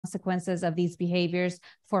consequences of these behaviors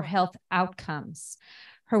for health outcomes.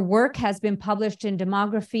 Her work has been published in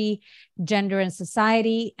Demography, Gender and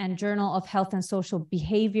Society, and Journal of Health and Social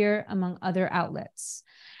Behavior, among other outlets.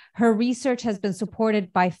 Her research has been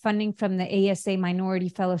supported by funding from the ASA Minority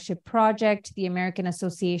Fellowship Project, the American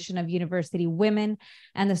Association of University Women,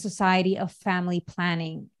 and the Society of Family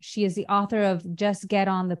Planning. She is the author of Just Get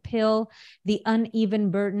on the Pill, The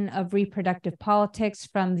Uneven Burden of Reproductive Politics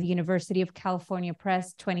from the University of California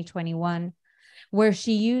Press, 2021, where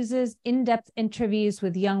she uses in-depth interviews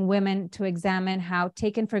with young women to examine how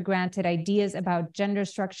taken for granted ideas about gender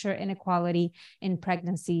structure inequality in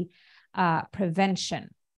pregnancy prevention.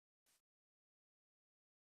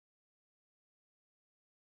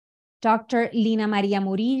 Dr. Lina-Maria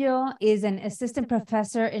Murillo is an assistant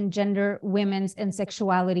professor in gender, women's, and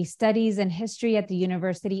sexuality studies and history at the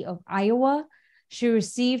University of Iowa. She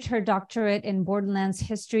received her doctorate in Borderlands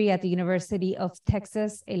history at the University of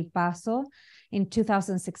Texas, El Paso in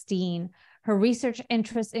 2016. Her research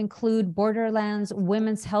interests include borderlands,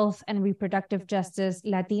 women's health and reproductive justice,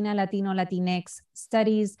 Latina, Latino, Latinx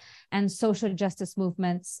studies, and social justice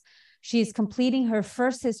movements. She is completing her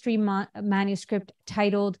first history manuscript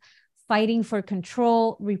titled Fighting for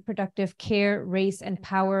Control, Reproductive Care, Race, and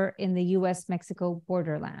Power in the U.S.-Mexico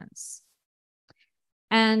Borderlands.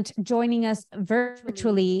 And joining us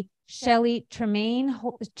virtually, Shelley Tremain.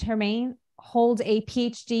 Tremain holds a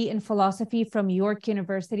PhD in philosophy from York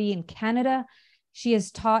University in Canada. She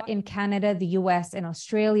has taught in Canada, the US, and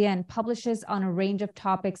Australia, and publishes on a range of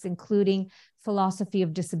topics, including philosophy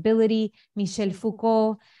of disability, Michel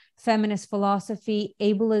Foucault, feminist philosophy,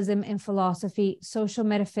 ableism in philosophy, social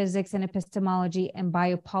metaphysics and epistemology, and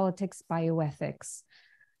biopolitics, bioethics.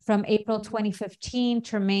 From April 2015,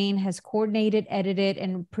 Tremain has coordinated, edited,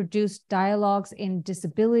 and produced Dialogues in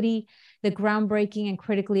Disability, the groundbreaking and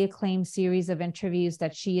critically acclaimed series of interviews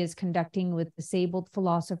that she is conducting with disabled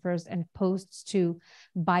philosophers, and posts to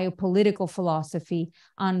Biopolitical Philosophy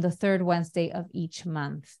on the third Wednesday of each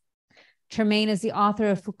month. Tremain is the author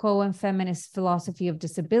of Foucault and Feminist Philosophy of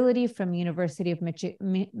Disability from University of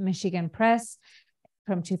Michigan Press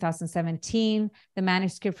from 2017, the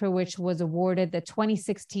manuscript for which was awarded the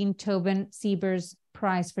 2016 Tobin Siebers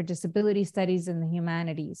Prize for Disability Studies in the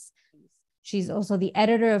Humanities. She's also the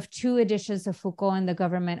editor of 2 editions of Foucault and the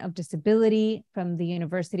Government of Disability from the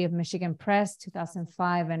University of Michigan Press,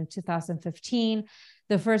 2005 and 2015,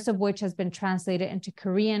 the first of which has been translated into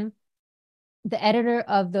Korean. The editor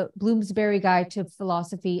of the Bloomsbury Guide to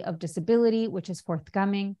Philosophy of Disability, which is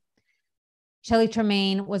forthcoming. Shelley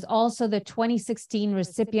Tremain was also the 2016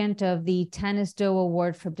 recipient of the Tanis Doe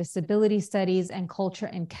Award for Disability Studies and Culture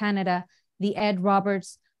in Canada, the Ed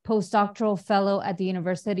Roberts Postdoctoral Fellow at the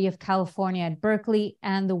University of California at Berkeley,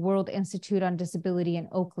 and the World Institute on Disability in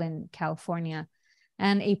Oakland, California,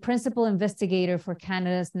 and a principal investigator for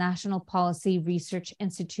Canada's National Policy Research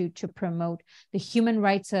Institute to promote the human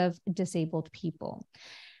rights of disabled people.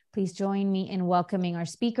 Please join me in welcoming our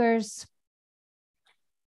speakers.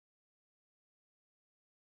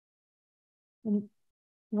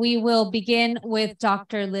 We will begin with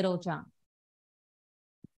Dr. Littlejohn.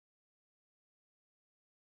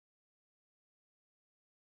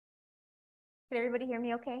 Can everybody hear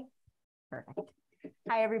me okay? Perfect.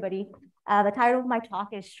 Hi, everybody. The title of my talk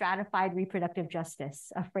is Stratified Reproductive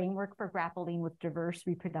Justice, a framework for grappling with diverse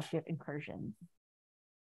reproductive incursions.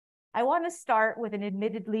 I want to start with an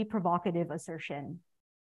admittedly provocative assertion.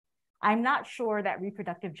 I'm not sure that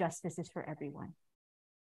reproductive justice is for everyone.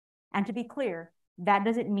 And to be clear, that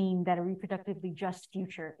doesn't mean that a reproductively just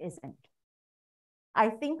future isn't.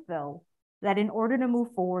 I think, though, that in order to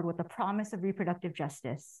move forward with the promise of reproductive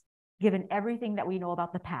justice, given everything that we know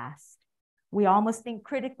about the past, we all must think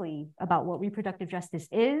critically about what reproductive justice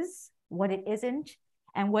is, what it isn't,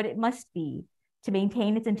 and what it must be to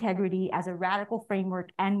maintain its integrity as a radical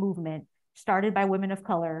framework and movement started by women of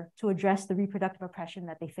color to address the reproductive oppression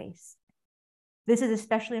that they face. This is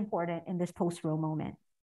especially important in this post-Roe moment.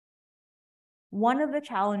 One of the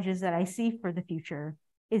challenges that I see for the future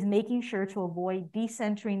is making sure to avoid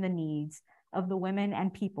decentering the needs of the women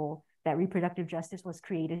and people that reproductive justice was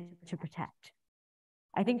created to protect.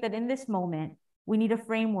 I think that in this moment, we need a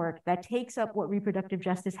framework that takes up what reproductive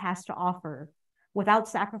justice has to offer without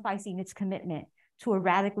sacrificing its commitment to a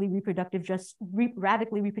radically reproductively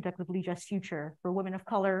just future for women of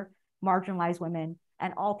color, marginalized women,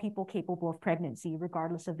 and all people capable of pregnancy,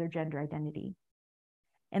 regardless of their gender identity.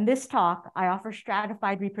 In this talk, I offer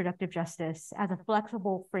stratified reproductive justice as a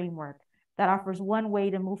flexible framework that offers one way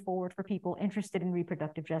to move forward for people interested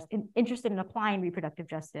in interested in applying reproductive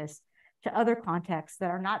justice to other contexts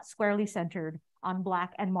that are not squarely centered on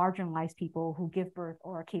Black and marginalized people who give birth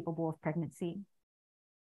or are capable of pregnancy.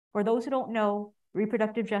 For those who don't know,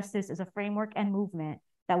 reproductive justice is a framework and movement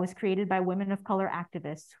that was created by women of color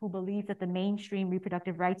activists who believe that the mainstream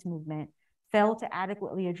reproductive rights movement failed to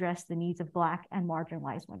adequately address the needs of Black and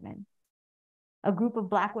marginalized women. A group of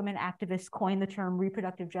Black women activists coined the term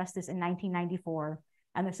reproductive justice in 1994,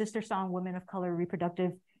 and the sister song Women of Color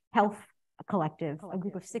Reproductive Health Collective, a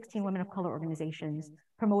group of 16 women of color organizations,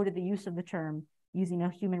 promoted the use of the term using a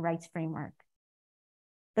human rights framework.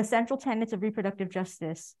 The central tenets of reproductive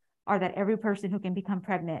justice are that every person who can become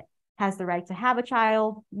pregnant has the right to have a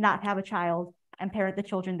child, not have a child, and parent the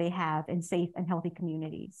children they have in safe and healthy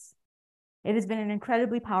communities. It has been an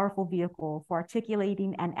incredibly powerful vehicle for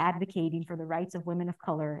articulating and advocating for the rights of women of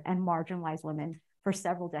color and marginalized women for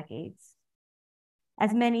several decades.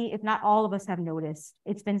 As many, if not all of us have noticed,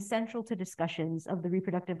 it's been central to discussions of the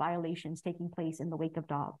reproductive violations taking place in the wake of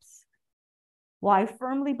Dobbs. While I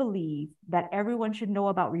firmly believe that everyone should know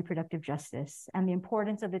about reproductive justice and the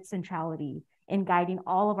importance of its centrality in guiding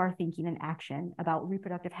all of our thinking and action about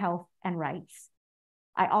reproductive health and rights,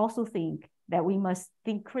 I also think that we must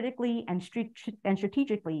think critically and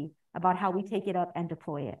strategically about how we take it up and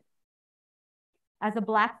deploy it. As a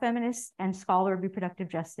Black feminist and scholar of reproductive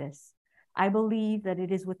justice, I believe that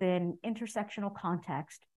it is within intersectional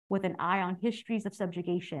context, with an eye on histories of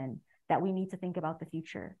subjugation, that we need to think about the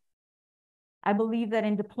future. I believe that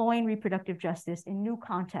in deploying reproductive justice in new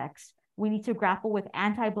contexts, we need to grapple with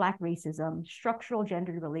anti-Black racism, structural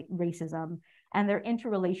gender racism, and their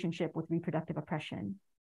interrelationship with reproductive oppression.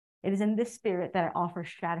 It is in this spirit that I offer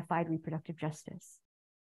stratified reproductive justice.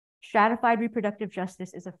 Stratified reproductive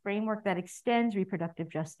justice is a framework that extends reproductive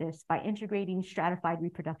justice by integrating stratified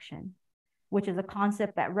reproduction, which is a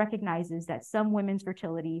concept that recognizes that some women's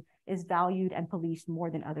fertility is valued and policed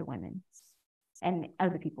more than other women's and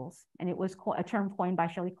other people's. And it was a term coined by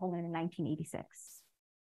Shelley in 1986.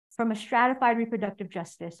 From a stratified reproductive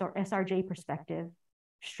justice, or SRJ perspective,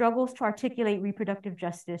 struggles to articulate reproductive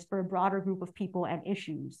justice for a broader group of people and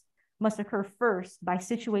issues must occur first by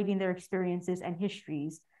situating their experiences and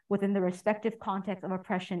histories within the respective context of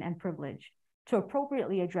oppression and privilege to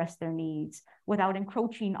appropriately address their needs without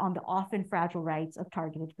encroaching on the often fragile rights of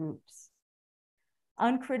targeted groups.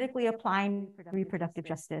 Uncritically applying reproductive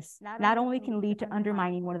justice not only can lead to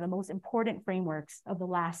undermining one of the most important frameworks of the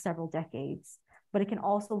last several decades, but it can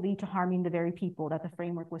also lead to harming the very people that the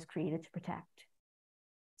framework was created to protect.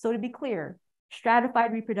 So to be clear,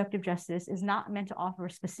 stratified reproductive justice is not meant to offer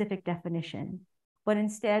a specific definition, but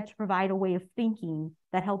instead to provide a way of thinking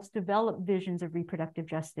that helps develop visions of reproductive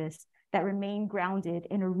justice that remain grounded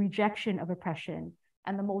in a rejection of oppression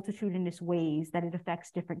and the multitudinous ways that it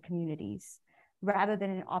affects different communities, rather than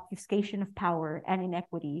an obfuscation of power and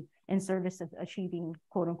inequity in service of achieving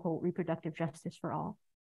quote unquote reproductive justice for all.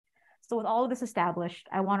 So with all of this established,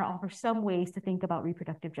 I want to offer some ways to think about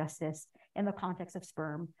reproductive justice in the context of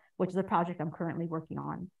sperm, which is a project I'm currently working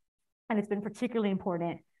on. And it's been particularly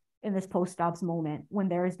important in this post-Dobbs moment when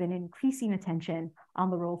there has been increasing attention on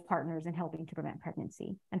the role of partners in helping to prevent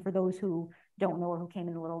pregnancy. And for those who don't know or who came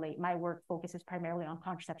in a little late, my work focuses primarily on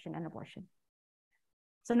contraception and abortion.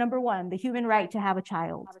 So number one, the human right to have a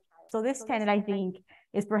child. So this tenet, I think,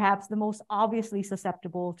 is perhaps the most obviously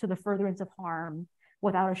susceptible to the furtherance of harm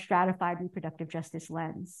without a stratified reproductive justice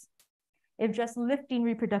lens. If just lifting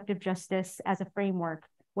reproductive justice as a framework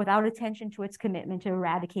without attention to its commitment to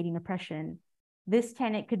eradicating oppression, this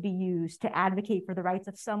tenet could be used to advocate for the rights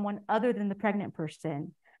of someone other than the pregnant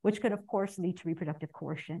person, which could of course lead to reproductive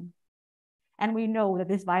coercion. And we know that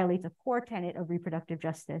this violates a core tenet of reproductive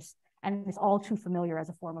justice and is all too familiar as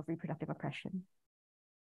a form of reproductive oppression.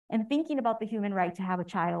 And thinking about the human right to have a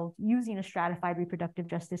child using a stratified reproductive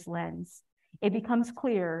justice lens, it becomes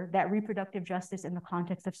clear that reproductive justice in the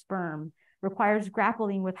context of sperm requires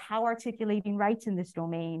grappling with how articulating rights in this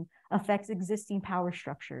domain affects existing power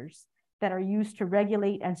structures that are used to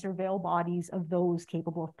regulate and surveil bodies of those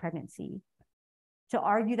capable of pregnancy. To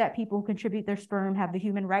argue that people who contribute their sperm have the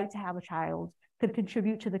human right to have a child could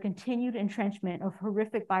contribute to the continued entrenchment of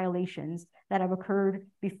horrific violations that have occurred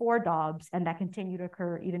before Dobbs and that continue to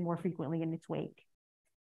occur even more frequently in its wake.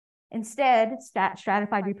 Instead,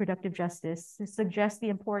 stratified reproductive justice suggests the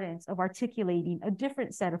importance of articulating a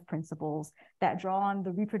different set of principles that draw on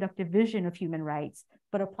the reproductive vision of human rights,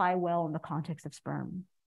 but apply well in the context of sperm.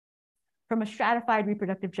 From a stratified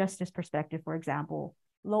reproductive justice perspective, for example,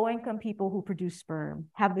 low-income people who produce sperm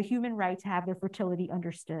have the human right to have their fertility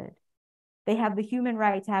understood. They have the human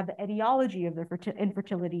right to have the etiology of their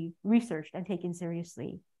infertility researched and taken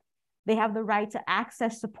seriously. They have the right to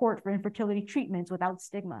access support for infertility treatments without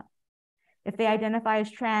stigma. If they identify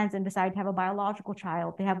as trans and decide to have a biological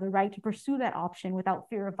child, they have the right to pursue that option without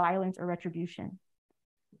fear of violence or retribution.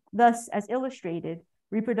 Thus, as illustrated,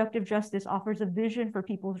 reproductive justice offers a vision for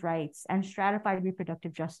people's rights, and stratified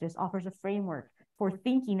reproductive justice offers a framework for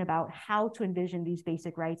thinking about how to envision these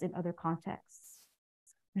basic rights in other contexts.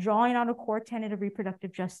 Drawing on a core tenet of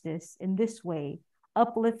reproductive justice in this way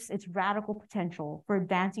uplifts its radical potential for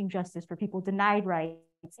advancing justice for people denied rights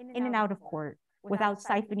in and out of court without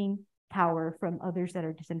siphoning power from others that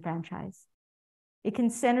are disenfranchised. It can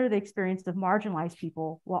center the experience of marginalized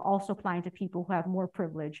people while also applying to people who have more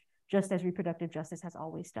privilege, just as reproductive justice has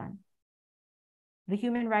always done. The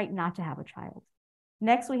human right not to have a child.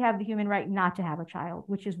 Next, we have the human right not to have a child,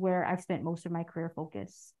 which is where I've spent most of my career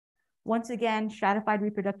focus. Once again, stratified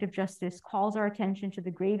reproductive justice calls our attention to the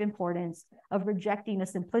grave importance of rejecting a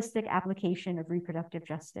simplistic application of reproductive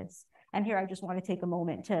justice. And here I just want to take a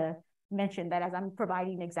moment to mention that as I'm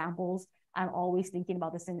providing examples, I'm always thinking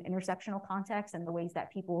about this in intersectional context and the ways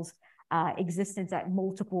that people's existence at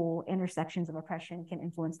multiple intersections of oppression can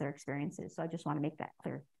influence their experiences. So I just want to make that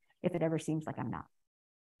clear if it ever seems like I'm not.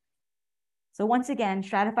 So once again,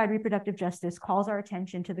 stratified reproductive justice calls our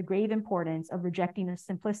attention to the grave importance of rejecting a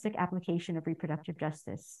simplistic application of reproductive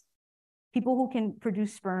justice. People who can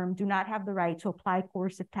produce sperm do not have the right to apply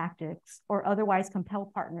coercive tactics or otherwise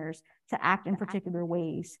compel partners to act in particular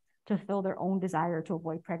ways to fulfill their own desire to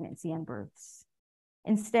avoid pregnancy and births.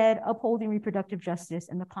 Instead, upholding reproductive justice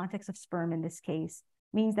in the context of sperm in this case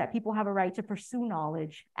means that people have a right to pursue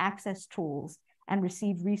knowledge, access tools, and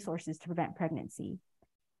receive resources to prevent pregnancy.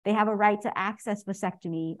 They have a right to access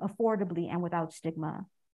vasectomy affordably and without stigma.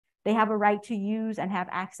 They have a right to use and have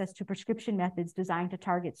access to prescription methods designed to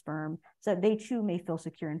target sperm so that they too may feel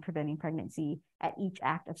secure in preventing pregnancy at each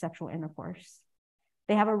act of sexual intercourse.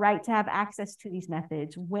 They have a right to have access to these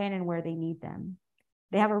methods when and where they need them.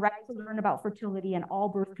 They have a right to learn about fertility and all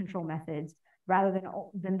birth control methods rather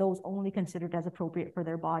than those only considered as appropriate for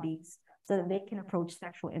their bodies so that they can approach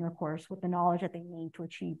sexual intercourse with the knowledge that they need to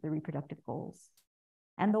achieve their reproductive goals.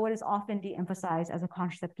 And though it is often de-emphasized as a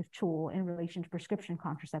contraceptive tool in relation to prescription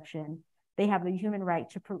contraception, they have the human right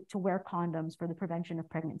to wear condoms for the prevention of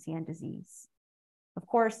pregnancy and disease. Of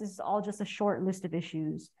course, this is all just a short list of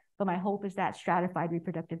issues, but my hope is that stratified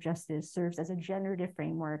reproductive justice serves as a generative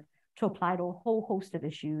framework to apply to a whole host of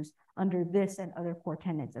issues under this and other core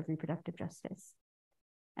tenets of reproductive justice.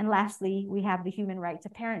 And lastly, we have the human right to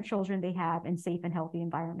parent children they have in safe and healthy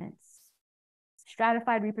environments.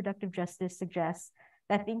 Stratified reproductive justice suggests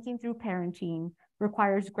that thinking through parenting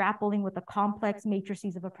requires grappling with the complex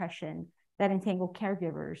matrices of oppression that entangle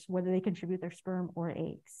caregivers, whether they contribute their sperm or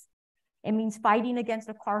eggs. It means fighting against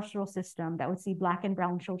a carceral system that would see Black and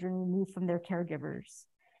brown children removed from their caregivers.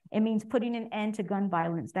 It means putting an end to gun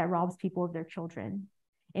violence that robs people of their children.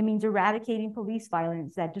 It means eradicating police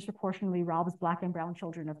violence that disproportionately robs Black and brown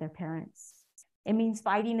children of their parents. It means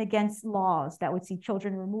fighting against laws that would see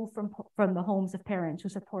children removed from the homes of parents who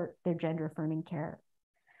support their gender-affirming care.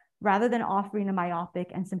 Rather than offering a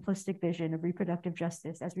myopic and simplistic vision of reproductive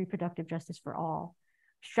justice as reproductive justice for all,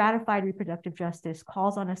 stratified reproductive justice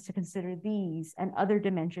calls on us to consider these and other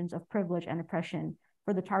dimensions of privilege and oppression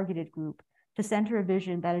for the targeted group, to center a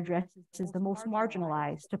vision that addresses the most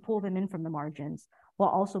marginalized, to pull them in from the margins, while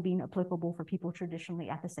also being applicable for people traditionally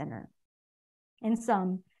at the center. In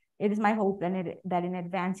sum, it is my hope that in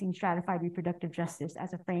advancing stratified reproductive justice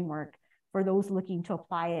as a framework for those looking to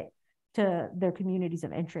apply it to their communities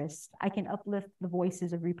of interest, I can uplift the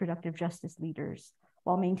voices of reproductive justice leaders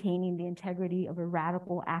while maintaining the integrity of a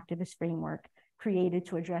radical activist framework created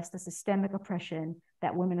to address the systemic oppression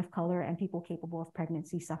that women of color and people capable of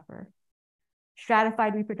pregnancy suffer.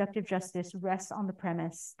 Stratified reproductive justice rests on the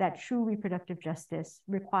premise that true reproductive justice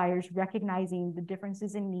requires recognizing the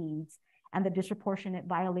differences in needs and the disproportionate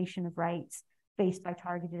violation of rights faced by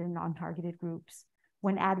targeted and non-targeted groups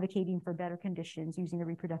when advocating for better conditions using a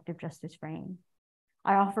reproductive justice frame.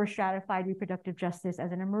 I offer stratified reproductive justice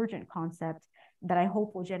as an emergent concept that I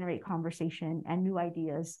hope will generate conversation and new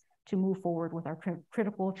ideas to move forward with our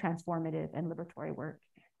critical, transformative, and liberatory work.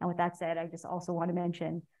 And with that said, I just also want to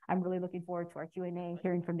mention, I'm really looking forward to our Q&A,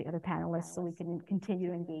 hearing from the other panelists so we can continue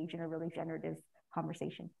to engage in a really generative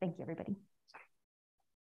conversation. Thank you, everybody.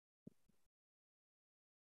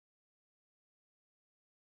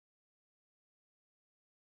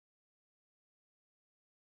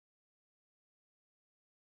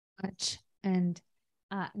 And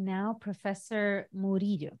now Professor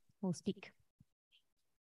Murillo will speak.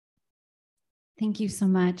 Thank you so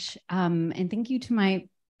much. And thank you to my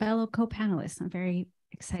fellow co-panelists. I'm very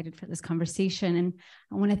excited for this conversation. And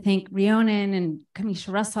I want to thank Rhiannon and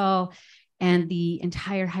Kamisha Russell and the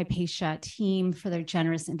entire Hypatia team for their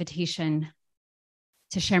generous invitation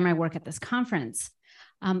to share my work at this conference.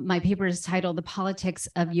 My paper is titled The Politics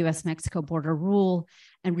of US-Mexico Border Rule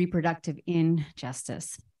and Reproductive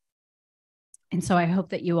Injustice. And so I hope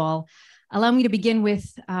that you all allow me to begin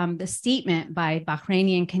with the statement by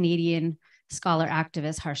Bahraini and Canadian scholar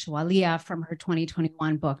activist Harsha Walia from her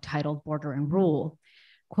 2021 book titled Border and Rule.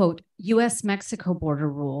 Quote, US-Mexico border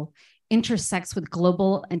rule intersects with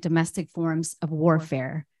global and domestic forms of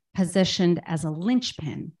warfare, positioned as a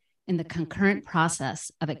linchpin in the concurrent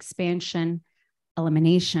process of expansion,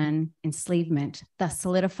 elimination, enslavement, thus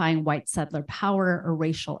solidifying white settler power or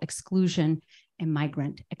racial exclusion and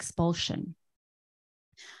migrant expulsion.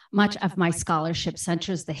 Much of my scholarship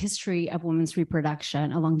centers the history of women's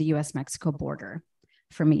reproduction along the US-Mexico border.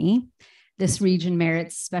 For me, this region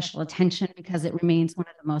merits special attention because it remains one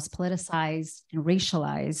of the most politicized and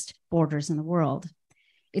racialized borders in the world.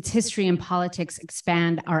 Its history and politics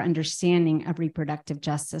expand our understanding of reproductive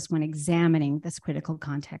justice when examining this critical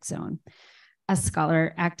context zone. As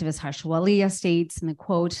scholar activist Harsha Walia states in the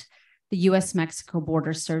quote, the US-Mexico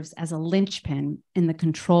border serves as a linchpin in the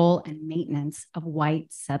control and maintenance of white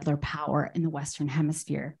settler power in the Western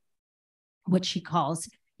Hemisphere, what she calls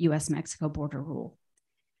US-Mexico border rule.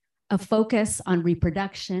 A focus on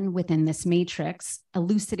reproduction within this matrix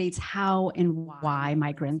elucidates how and why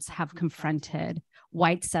migrants have confronted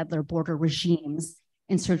white settler border regimes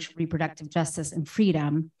in search of reproductive justice and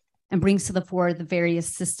freedom, and brings to the fore the various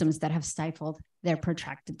systems that have stifled their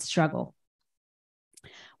protracted struggle.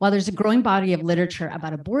 While there's a growing body of literature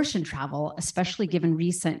about abortion travel, especially given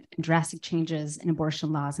recent and drastic changes in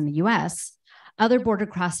abortion laws in the US, other border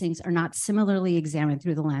crossings are not similarly examined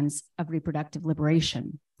through the lens of reproductive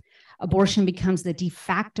liberation. Abortion becomes the de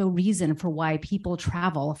facto reason for why people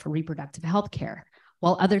travel for reproductive health care,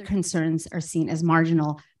 while other concerns are seen as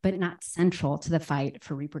marginal, but not central to the fight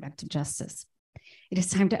for reproductive justice. It is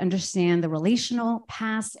time to understand the relational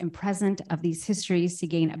past and present of these histories to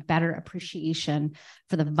gain a better appreciation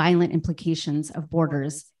for the violent implications of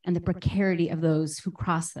borders and the precarity of those who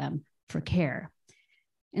cross them for care.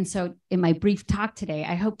 And so in my brief talk today,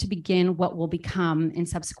 I hope to begin what will become in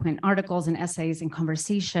subsequent articles and essays and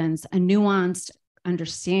conversations, a nuanced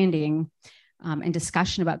understanding and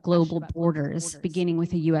discussion about global borders, beginning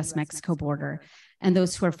with the US-Mexico border and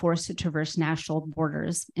those who are forced to traverse national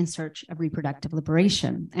borders in search of reproductive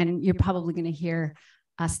liberation. And you're probably going to hear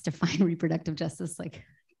us define reproductive justice like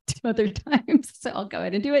 2 other times, so I'll go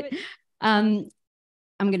ahead and do it. I'm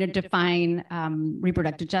going to define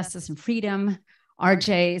reproductive justice and freedom.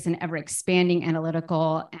 RJ is an ever-expanding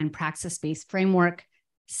analytical and praxis-based framework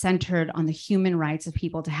centered on the human rights of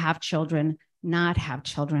people to have children, not have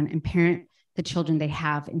children, and parent the children they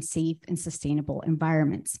have in safe and sustainable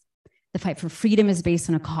environments. The fight for freedom is based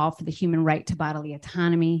on a call for the human right to bodily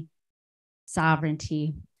autonomy,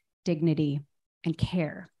 sovereignty, dignity, and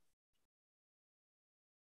care.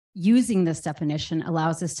 Using this definition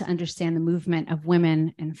allows us to understand the movement of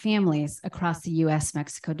women and families across the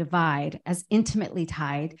US-Mexico divide as intimately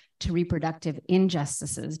tied to reproductive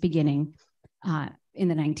injustices beginning in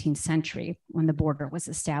the 19th century when the border was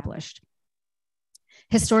established.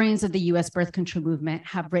 Historians of the US birth control movement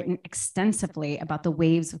have written extensively about the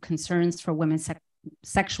waves of concerns for women's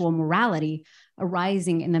sexual morality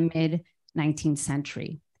arising in the mid-19th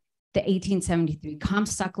century. The 1873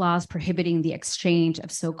 Comstock laws prohibiting the exchange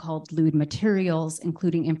of so-called lewd materials,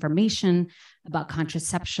 including information about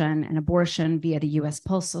contraception and abortion via the US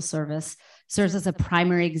Postal Service, serves as a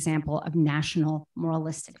primary example of national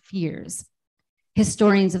moralistic fears.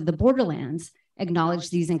 Historians of the borderlands acknowledge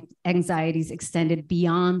these anxieties extended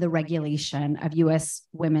beyond the regulation of US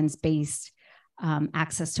women's-based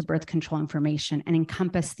access to birth control information and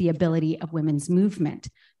encompass the ability of women's movement,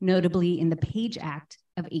 notably in the Page Act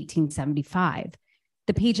of 1875.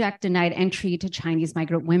 The Page Act denied entry to Chinese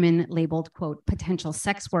migrant women labeled, quote, potential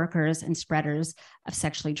sex workers and spreaders of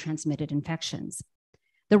sexually transmitted infections.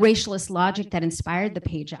 The racialist logic that inspired the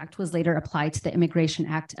Page Act was later applied to the Immigration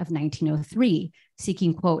Act of 1903,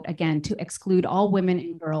 seeking, quote, again, to exclude all women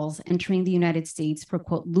and girls entering the United States for,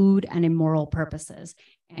 quote, lewd and immoral purposes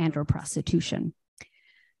and or prostitution.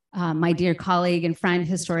 My dear colleague and friend,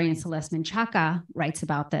 historian Celeste Menchaca, writes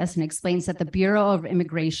about this and explains that the Bureau of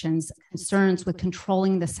Immigration's concerns with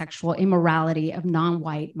controlling the sexual immorality of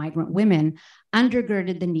non-white migrant women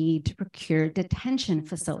undergirded the need to procure detention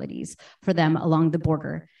facilities for them along the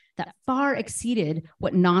border that far exceeded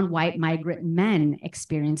what non-white migrant men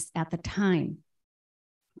experienced at the time.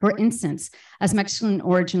 For instance, as Mexican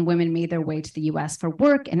origin women made their way to the US for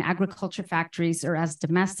work in agriculture factories or as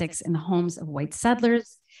domestics in the homes of white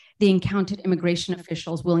settlers, They encountered immigration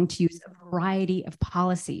officials willing to use a variety of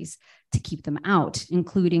policies to keep them out,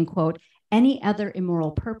 including, quote, any other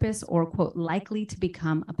immoral purpose or, quote, likely to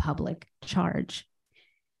become a public charge.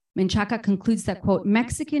 Menchaca concludes that, quote,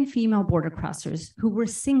 Mexican female border crossers who were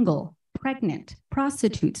single, pregnant,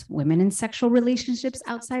 prostitutes, women in sexual relationships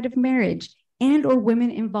outside of marriage, and or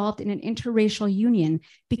women involved in an interracial union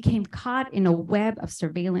became caught in a web of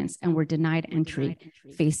surveillance and were denied entry,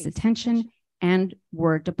 faced detention, and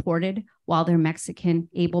were deported, while their Mexican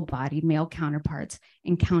able-bodied male counterparts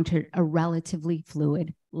encountered a relatively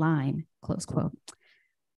fluid line, close quote.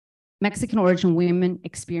 Mexican origin women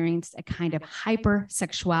experienced a kind of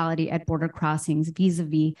hypersexuality at border crossings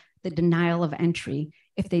vis-a-vis the denial of entry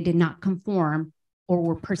if they did not conform or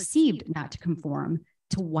were perceived not to conform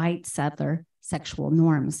to white settler sexual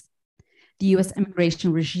norms. The US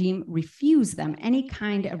immigration regime refused them any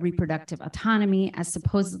kind of reproductive autonomy as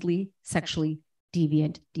supposedly sexually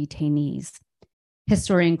deviant detainees.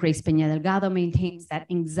 Historian Grace Peña Delgado maintains that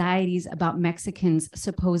anxieties about Mexicans'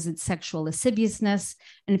 supposed sexual lasciviousness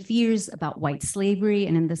and fears about white slavery,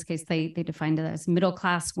 and in this case, they defined it as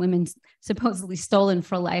middle-class women supposedly stolen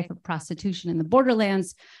for life of prostitution in the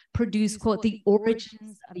borderlands, produce, quote, the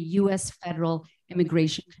origins of US federal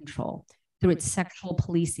immigration control through its sexual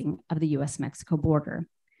policing of the US-Mexico border.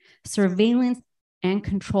 Surveillance and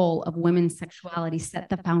control of women's sexuality set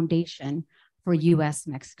the foundation for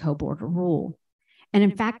US-Mexico border rule. And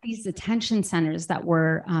in fact, these detention centers that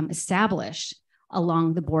were established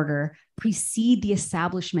along the border precede the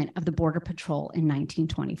establishment of the Border Patrol in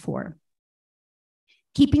 1924.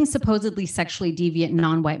 Keeping supposedly sexually deviant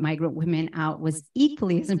non-white migrant women out was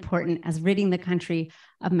equally as important as ridding the country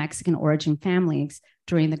of Mexican origin families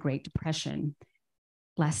during the Great Depression,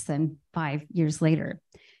 less than 5 years later.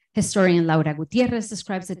 Historian Laura Gutierrez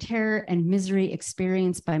describes the terror and misery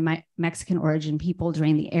experienced by Mexican origin people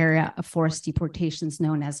during the era of forced deportations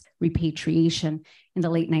known as repatriation in the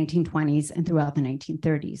late 1920s and throughout the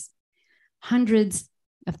 1930s. Hundreds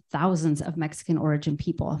of thousands of Mexican origin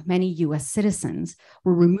people, many US citizens,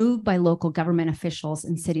 were removed by local government officials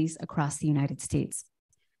in cities across the United States,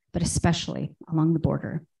 but especially along the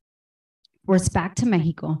border. Forced back to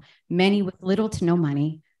Mexico, many with little to no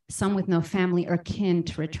money, some with no family or kin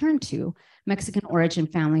to return to, Mexican origin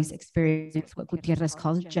families experienced what Gutierrez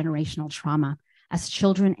calls generational trauma, as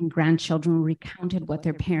children and grandchildren recounted what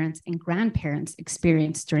their parents and grandparents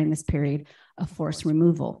experienced during this period of forced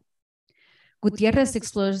removal. Gutierrez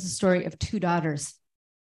explores the story of two daughters,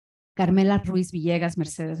 Carmela Ruiz Villegas,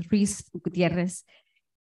 Mercedes Ruiz Gutierrez,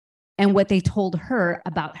 and what they told her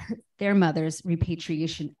about their mother's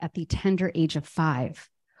repatriation at the tender age of 5.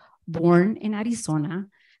 Born in Arizona,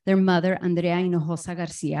 their mother, Andrea Hinojosa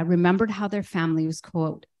Garcia, remembered how their family was,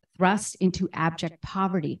 quote, thrust into abject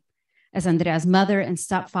poverty, as Andrea's mother and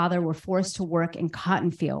stepfather were forced to work in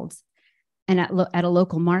cotton fields and at a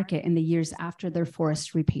local market in the years after their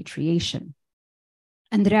forced repatriation.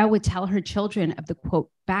 Andrea would tell her children of the, quote,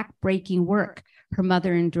 back-breaking work her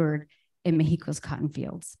mother endured in Mexico's cotton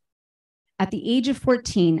fields. At the age of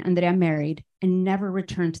 14, Andrea married and never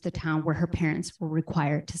returned to the town where her parents were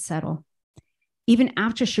required to settle. Even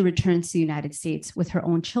after she returned to the United States with her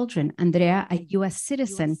own children, Andrea, a US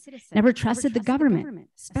citizen, never trusted the government,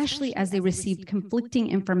 especially as they received conflicting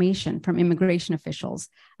information from immigration officials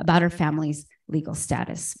about her family's legal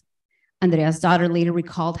status. Andrea's daughter later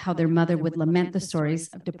recalled how their mother would lament the stories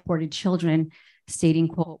of deported children, stating,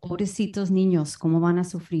 quote, pobrecitos niños, cómo van a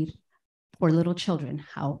sufrir? Poor little children,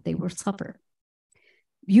 how they will suffer.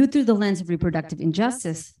 Viewed through the lens of reproductive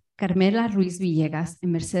injustice, Carmela Ruiz Villegas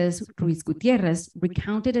and Mercedes Ruiz Gutierrez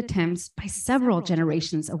recounted attempts by several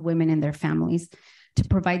generations of women and their families to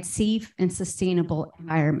provide safe and sustainable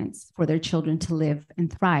environments for their children to live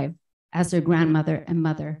and thrive as their grandmother and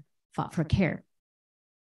mother fought for care.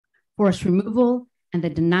 Forced removal and the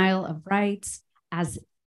denial of rights,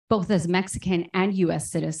 both as Mexican and US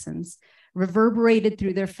citizens, reverberated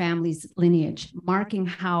through their family's lineage, marking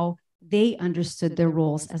how they understood their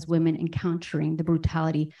roles as women encountering the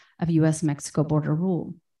brutality of US-Mexico border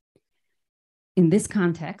rule. In this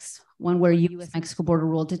context, one where US-Mexico border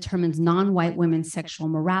rule determines non-white women's sexual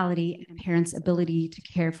morality and parents' ability to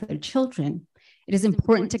care for their children, it is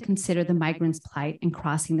important to consider the migrants' plight in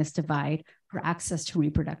crossing this divide for access to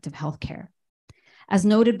reproductive health care. As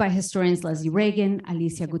noted by historians Leslie Reagan,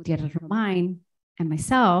 Alicia Gutierrez Tremain, and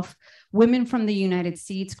myself, women from the United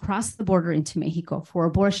States crossed the border into Mexico for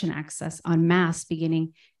abortion access en masse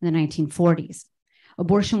beginning in the 1940s.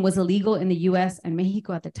 Abortion was illegal in the US and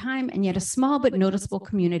Mexico at the time, and yet a small but noticeable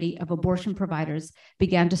community of abortion providers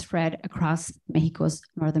began to spread across Mexico's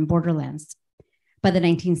northern borderlands. By the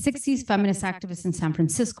 1960s, feminist activists in San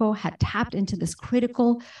Francisco had tapped into this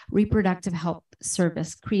critical reproductive health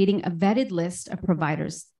service, creating a vetted list of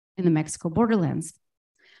providers in the Mexico borderlands.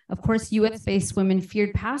 Of course, US-based women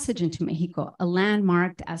feared passage into Mexico, a land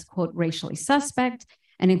marked as, quote, racially suspect,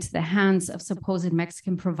 and into the hands of supposed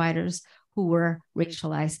Mexican providers who were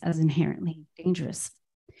racialized as inherently dangerous.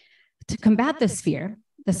 To combat this fear,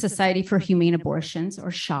 the Society for Humane Abortions,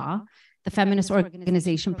 or SHA, the feminist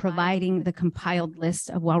organization providing the compiled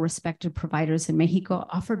list of well-respected providers in Mexico,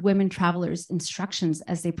 offered women travelers instructions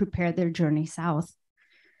as they prepared their journey south.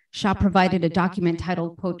 SHA provided a document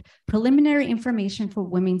titled, quote, Preliminary Information for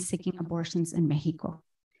Women Seeking Abortions in Mexico.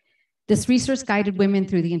 This resource guided women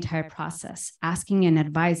through the entire process, asking and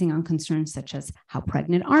advising on concerns such as, how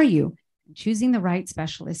pregnant are you? And choosing the right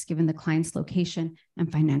specialist given the client's location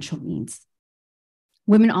and financial means.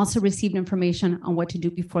 Women also received information on what to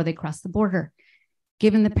do before they crossed the border.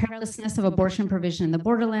 Given the perilousness of abortion provision in the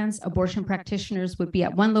borderlands, abortion practitioners would be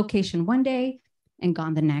at one location one day and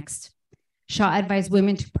gone the next. SHA advised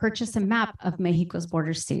women to purchase a map of Mexico's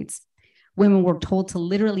border states. Women were told to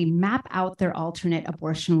literally map out their alternate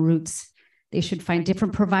abortion routes. They should find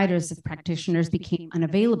different providers if practitioners became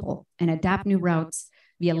unavailable and adapt new routes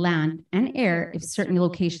via land and air if certain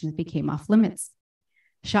locations became off limits.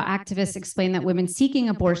 SHA activists explained that women seeking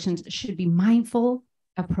abortions should be mindful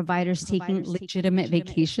of providers taking legitimate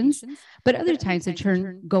vacations, but other times in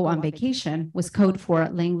turn go on vacation was code for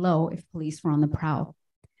laying low if police were on the prowl.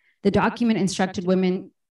 The document instructed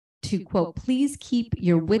women to, quote, please keep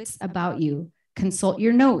your wits about you, consult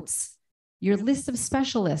your notes, your list of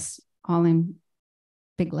specialists, all in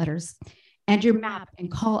big letters, and your map,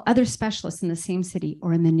 and call other specialists in the same city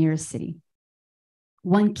or in the nearest city.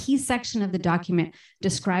 One key section of the document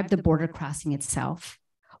described the border crossing itself,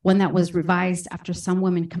 one that was revised after some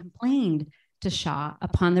women complained to SHA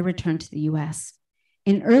upon their return to the US.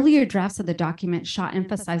 In earlier drafts of the document, SHA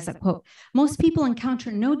emphasized that, quote, most people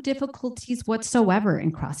encounter no difficulties whatsoever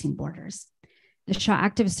in crossing borders. The SHA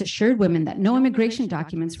activists assured women that no immigration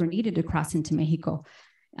documents were needed to cross into Mexico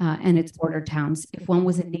and its border towns if one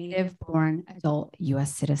was a native-born adult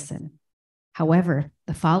US citizen. However,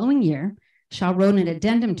 the following year, SHA wrote an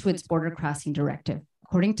addendum to its border crossing directive.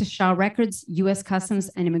 According to SHA records, US Customs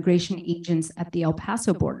and immigration agents at the El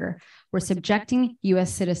Paso border were subjecting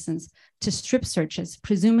US citizens to strip searches,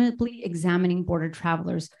 presumably examining border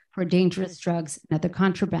travelers for dangerous drugs and other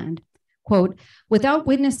contraband. Quote, without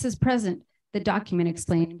witnesses present, the document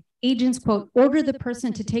explained, agents, quote, order the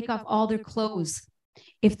person to take off all their clothes.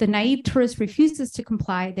 If the naive tourist refuses to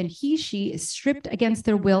comply, then she is stripped against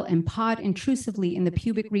their will and pawed intrusively in the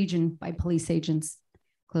pubic region by police agents,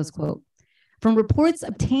 close quote. From reports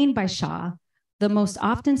obtained by SHA, the most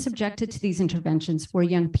often subjected to these interventions were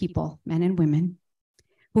young people, men and women,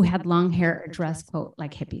 who had long hair or dressed, quote,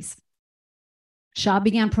 like hippies. SHA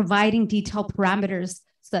began providing detailed parameters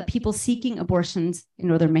so that people seeking abortions in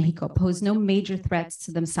northern Mexico posed no major threats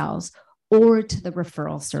to themselves or to the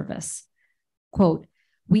referral service. Quote,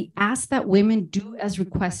 we ask that women do as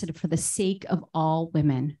requested for the sake of all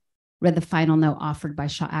women, read the final note offered by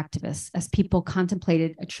SHA activists as people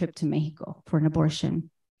contemplated a trip to Mexico for an abortion.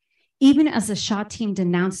 Even as the SHA team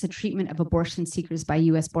denounced the treatment of abortion seekers by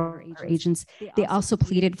US border agents, they also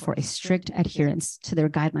pleaded for a strict adherence to their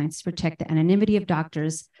guidelines to protect the anonymity of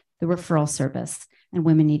doctors, the referral service, and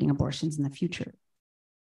women needing abortions in the future.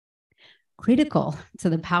 Critical to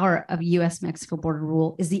the power of US-Mexico border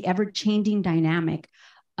rule is the ever-changing dynamic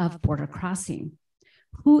of border crossing.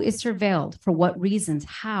 Who is surveilled, for what reasons,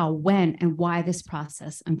 how, when, and why this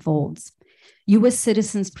process unfolds. US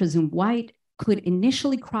citizens presumed white could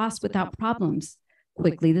initially cross without problems.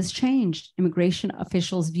 Quickly, this changed. Immigration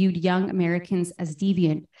officials viewed young Americans as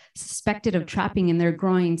deviant, suspected of trapping in their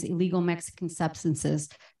groins illegal Mexican substances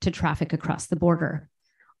to traffic across the border.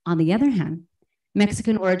 On the other hand,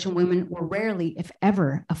 Mexican origin women were rarely, if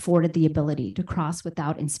ever, afforded the ability to cross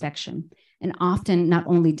without inspection, and often not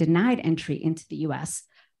only denied entry into the US,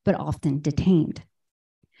 but often detained.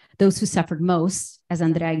 Those who suffered most, as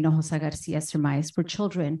Andrea Hinojosa Garcia surmised, were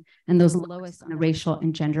children and those lowest on the racial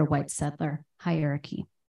and gender white settler hierarchy.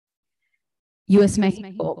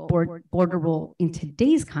 US-Mexico border rule in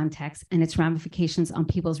today's context and its ramifications on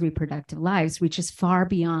people's reproductive lives reaches far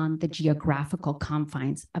beyond the geographical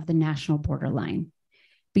confines of the national borderline.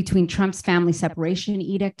 Between Trump's family separation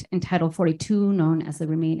edict and Title 42, known as the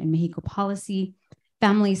Remain in Mexico policy,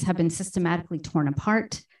 families have been systematically torn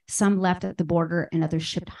apart, some left at the border and others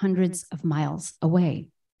shipped hundreds of miles away.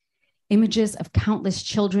 Images of countless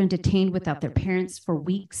children detained without their parents for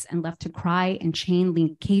weeks and left to cry in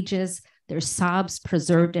chain-link cages, their sobs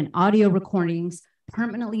preserved in audio recordings,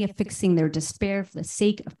 permanently affixing their despair for the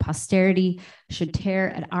sake of posterity should tear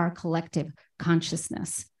at our collective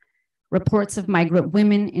consciousness. Reports of migrant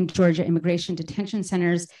women in Georgia immigration detention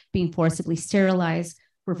centers being forcibly sterilized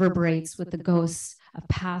reverberates with the ghosts of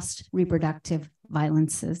past reproductive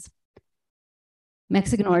violences.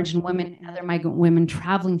 Mexican origin women and other migrant women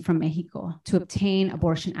traveling from Mexico to obtain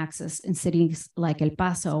abortion access in cities like El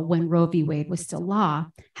Paso when Roe v. Wade was still law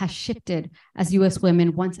has shifted as US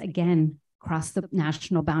women once again cross the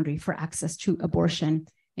national boundary for access to abortion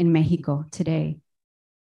in Mexico today.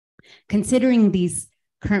 Considering these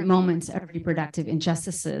current moments of reproductive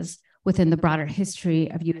injustices within the broader history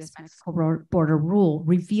of US-Mexico border rule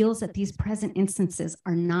reveals that these present instances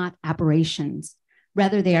are not aberrations.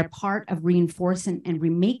 Rather, they are part of reinforcing and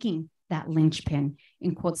remaking that linchpin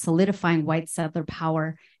in, quote, solidifying white settler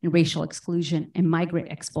power and racial exclusion and migrant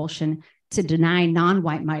expulsion to deny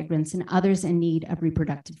non-white migrants and others in need of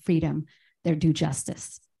reproductive freedom their due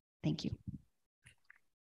justice. Thank you.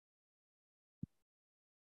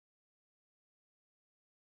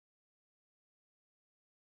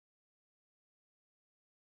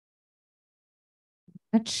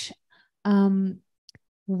 Much.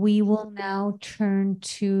 We will now turn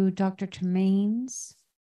to Dr. Tremain's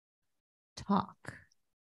talk.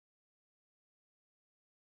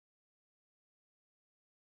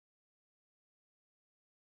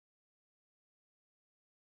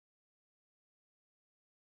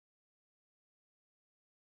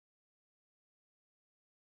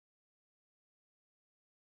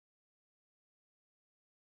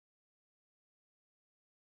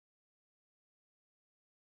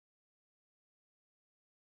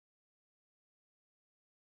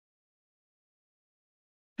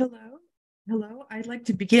 Hello. I'd like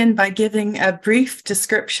to begin by giving a brief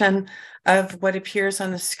description of what appears on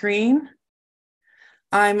the screen.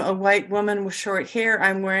 I'm a white woman with short hair.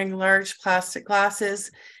 I'm wearing large plastic glasses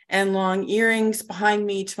and long earrings. Behind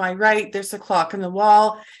me to my right, there's a clock on the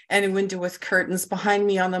wall and a window with curtains. Behind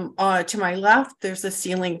me on the to my left, there's a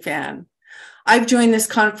ceiling fan. I've joined this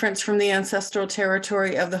conference from the ancestral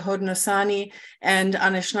territory of the Haudenosaunee and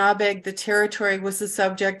Anishinaabe. The territory was the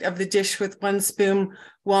subject of the Dish with One Spoon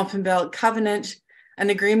Wampum Belt Covenant,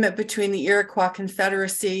 an agreement between the Iroquois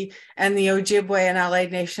Confederacy and the Ojibwe and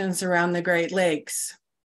allied nations around the Great Lakes.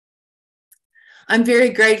 I'm very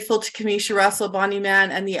grateful to Kamisha Russell, Bonnie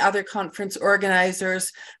Mann, and the other conference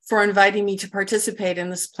organizers for inviting me to participate in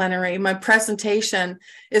this plenary. My presentation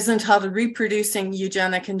is entitled Reproducing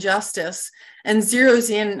Eugenic Injustice and zeroes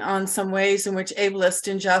in on some ways in which ableist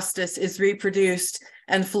injustice is reproduced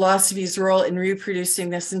and philosophy's role in reproducing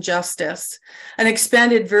this injustice. An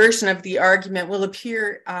expanded version of the argument will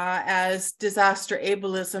appear as Disaster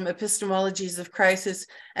Ableism, Epistemologies of Crisis,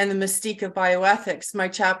 and the Mystique of Bioethics, my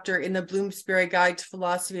chapter in the Bloomsbury Guide to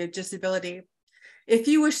Philosophy of Disability. If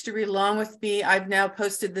you wish to read along with me, I've now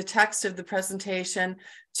posted the text of the presentation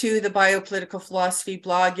to the Biopolitical Philosophy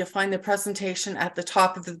blog. You'll find the presentation at the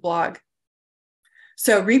top of the blog.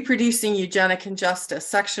 So, Reproducing Eugenic Injustice,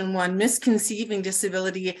 Section 1, Misconceiving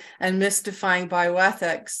Disability and Mystifying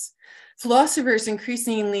Bioethics. Philosophers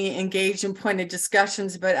increasingly engage in pointed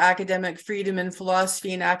discussions about academic freedom in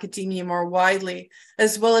philosophy and academia more widely,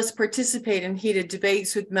 as well as participate in heated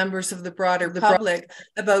debates with members of the broader public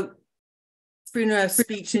about freedom of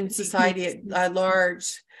speech in society at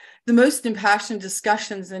large. The most impassioned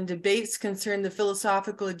discussions and debates concern the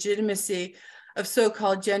philosophical legitimacy of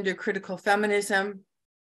so-called gender-critical feminism,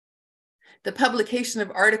 the publication of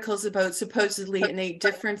articles about supposedly innate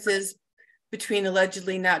differences between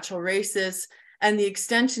allegedly natural races, and the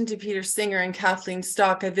extension to Peter Singer and Kathleen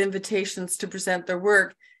Stock of invitations to present their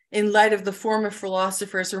work in light of the former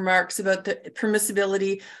philosopher's remarks about the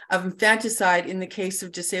permissibility of infanticide in the case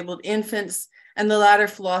of disabled infants, and the latter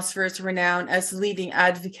philosopher's renown as the leading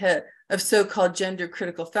advocate of so-called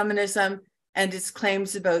gender-critical feminism and its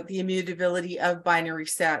claims about the immutability of binary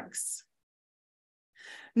sex.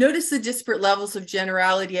 Notice the disparate levels of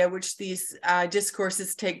generality at which these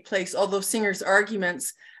discourses take place, although Singer's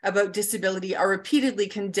arguments about disability are repeatedly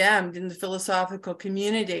condemned in the philosophical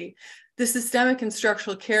community. The systemic and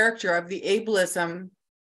structural character of the ableism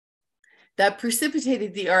that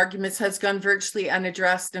precipitated the arguments has gone virtually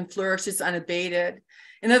unaddressed and flourishes unabated.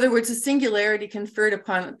 In other words, the singularity conferred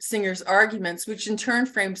upon Singer's arguments, which in turn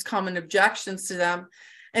frames common objections to them,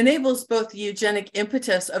 enables both the eugenic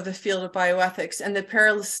impetus of the field of bioethics and the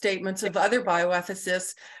perilous statements of other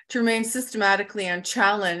bioethicists to remain systematically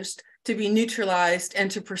unchallenged, to be neutralized, and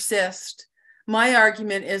to persist. My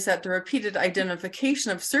argument is that the repeated identification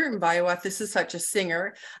of certain bioethicists, such as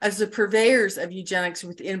Singer, as the purveyors of eugenics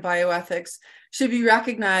within bioethics should be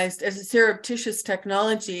recognized as a surreptitious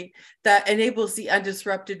technology that enables the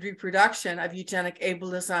undisrupted reproduction of eugenic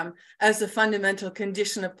ableism as a fundamental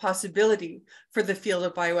condition of possibility for the field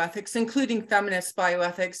of bioethics, including feminist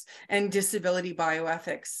bioethics and disability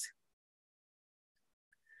bioethics.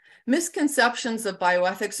 Misconceptions of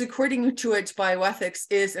bioethics, according to which bioethics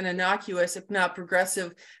is an innocuous, if not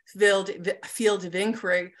progressive, field of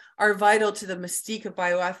inquiry, are vital to the mystique of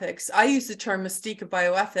bioethics. I use the term mystique of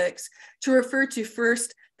bioethics to refer to,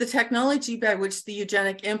 first, the technology by which the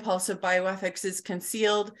eugenic impulse of bioethics is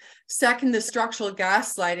concealed. Second, the structural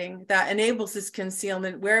gaslighting that enables this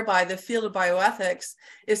concealment, whereby the field of bioethics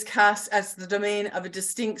is cast as the domain of a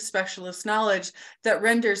distinct specialist knowledge that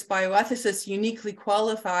renders bioethicists uniquely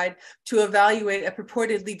qualified to evaluate a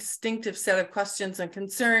purportedly distinctive set of questions and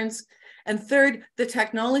concerns. And third, the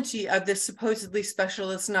technology of this supposedly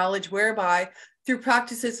specialist knowledge, whereby through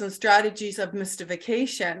practices and strategies of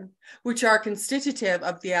mystification, which are constitutive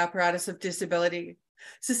of the apparatus of disability,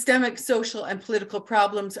 systemic social and political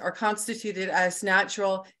problems are constituted as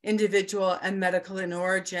natural, individual, and medical in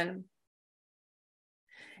origin.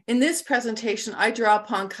 In this presentation, I draw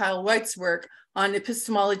upon Kyle White's work on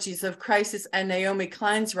epistemologies of crisis and Naomi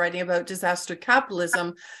Klein's writing about disaster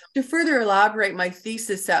capitalism to further elaborate my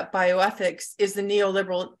thesis that bioethics is the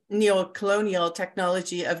neoliberal, neocolonial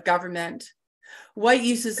technology of government. White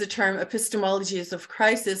uses the term epistemologies of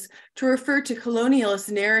crisis to refer to colonialist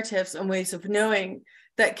narratives and ways of knowing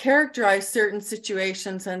that characterize certain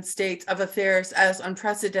situations and states of affairs as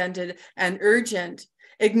unprecedented and urgent,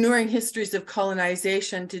 ignoring histories of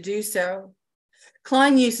colonization to do so.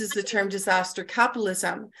 Klein uses the term disaster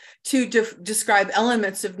capitalism to describe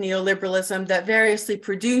elements of neoliberalism that variously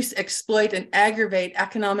produce, exploit, and aggravate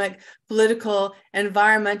economic, political,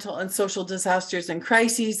 environmental, and social disasters and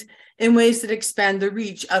crises in ways that expand the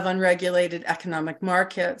reach of unregulated economic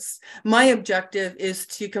markets. My objective is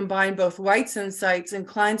to combine both White's insights and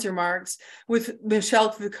Klein's remarks with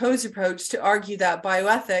Michel Foucault's approach to argue that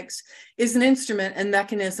bioethics is an instrument and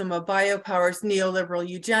mechanism of biopower's neoliberal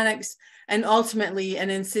eugenics and ultimately an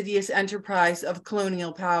insidious enterprise of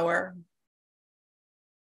colonial power.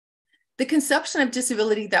 The conception of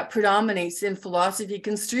disability that predominates in philosophy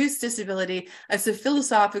construes disability as a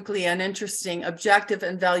philosophically uninteresting, objective,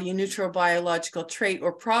 and value-neutral biological trait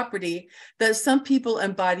or property that some people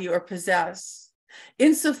embody or possess.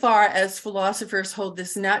 Insofar as philosophers hold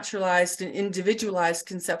this naturalized and individualized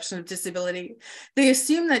conception of disability, they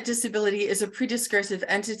assume that disability is a prediscursive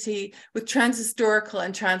entity with transhistorical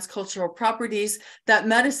and transcultural properties that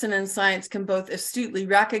medicine and science can both astutely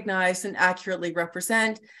recognize and accurately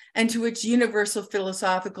represent, and to which universal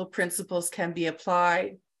philosophical principles can be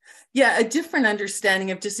applied. Yet a different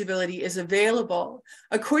understanding of disability is available,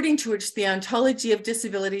 according to which the ontology of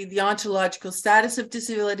disability, the ontological status of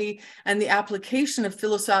disability, and the application of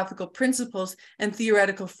philosophical principles and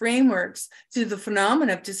theoretical frameworks to the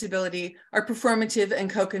phenomena of disability are performative and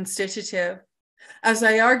co-constitutive. As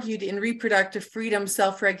I argued in Reproductive Freedom,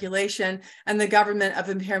 Self-Regulation, and the Government of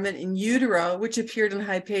Impairment in Utero, which appeared in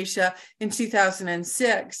Hypatia in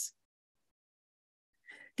 2006,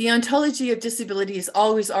 the ontology of disability is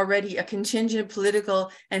always already a contingent, political,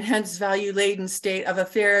 and hence value-laden state of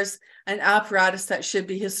affairs, an apparatus that should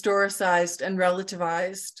be historicized and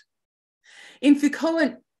relativized. In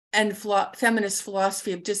Foucault and feminist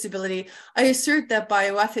philosophy of disability, I assert that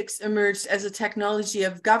bioethics emerged as a technology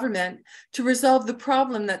of government to resolve the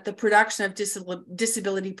problem that the production of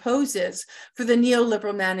disability poses for the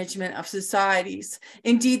neoliberal management of societies.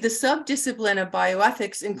 Indeed, the subdiscipline of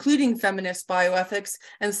bioethics, including feminist bioethics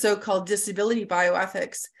and so-called disability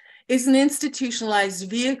bioethics, is an institutionalized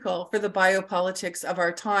vehicle for the biopolitics of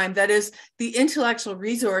our time. That is, the intellectual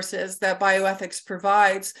resources that bioethics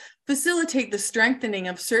provides facilitate the strengthening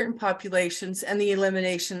of certain populations and the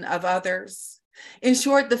elimination of others. In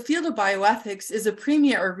short, the field of bioethics is a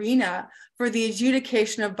premier arena for the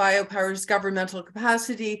adjudication of biopower's governmental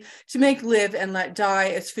capacity to make live and let die,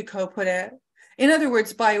 as Foucault put it. In other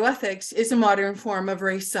words, bioethics is a modern form of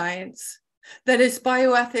race science. That is,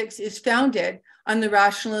 bioethics is founded on the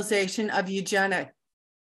rationalization of eugenics.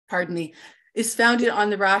 Is founded on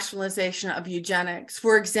the rationalization of eugenics.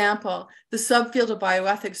 For example, the subfield of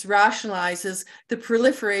bioethics rationalizes the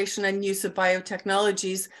proliferation and use of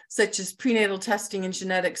biotechnologies such as prenatal testing and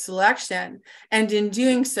genetic selection, and in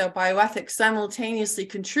doing so, bioethics simultaneously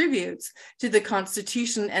contributes to the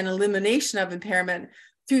constitution and elimination of impairment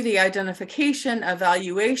through the identification,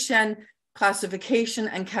 evaluation, classification,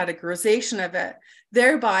 and categorization of it.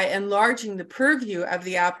 thereby enlarging the purview of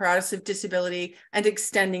the apparatus of disability and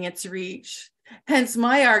extending its reach. Hence,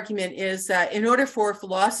 my argument is that in order for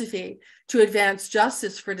philosophy to advance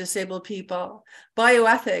justice for disabled people,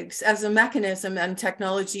 bioethics as a mechanism and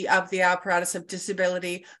technology of the apparatus of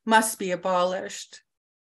disability must be abolished.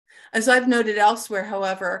 As I've noted elsewhere,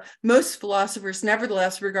 however, most philosophers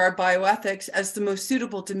nevertheless regard bioethics as the most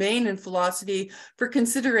suitable domain in philosophy for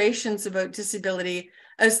considerations about disability,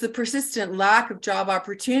 as the persistent lack of job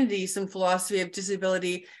opportunities in philosophy of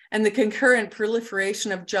disability and the concurrent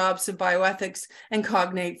proliferation of jobs of bioethics and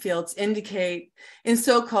cognate fields indicate. In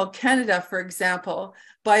so-called Canada, for example,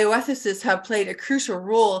 bioethicists have played a crucial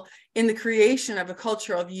role in the creation of a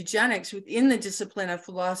culture of eugenics within the discipline of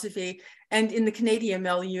philosophy and in the Canadian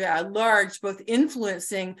milieu at large, both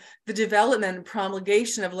influencing the development and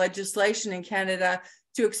promulgation of legislation in Canada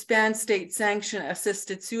to expand state-sanctioned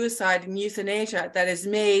assisted suicide and euthanasia that is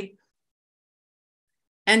made,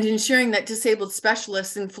 and ensuring that disabled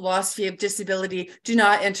specialists in philosophy of disability do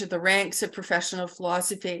not enter the ranks of professional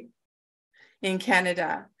philosophy in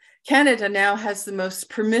Canada. Canada now has the most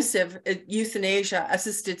permissive euthanasia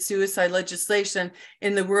assisted suicide legislation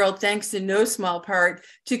in the world, thanks in no small part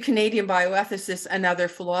to Canadian bioethicists and other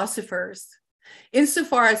philosophers.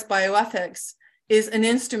 Insofar as bioethics is an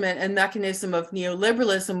instrument and mechanism of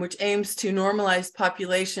neoliberalism, which aims to normalize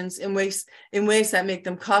populations in ways that make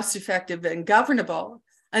them cost-effective and governable,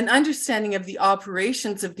 an understanding of the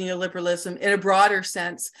operations of neoliberalism in a broader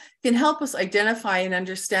sense can help us identify and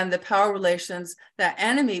understand the power relations that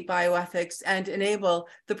animate bioethics and enable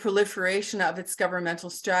the proliferation of its governmental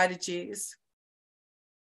strategies.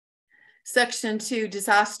 Section 2,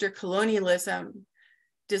 disaster colonialism,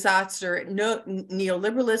 disaster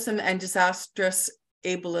neoliberalism, and disastrous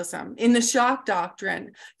ableism. In the shock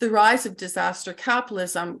doctrine, the rise of disaster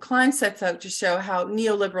capitalism, Klein sets out to show how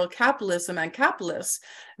neoliberal capitalism and capitalists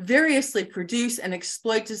variously produce and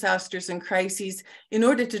exploit disasters and crises in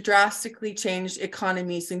order to drastically change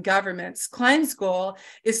economies and governments. Klein's goal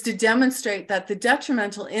is to demonstrate that the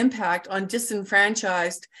detrimental impact on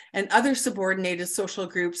disenfranchised and other subordinated social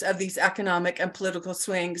groups of these economic and political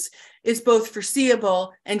swings is both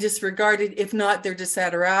foreseeable and disregarded, if not their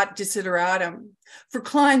desideratum. For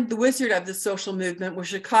Klein, the wizard of the social movement was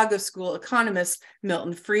Chicago School economist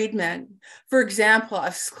Milton Friedman. For example,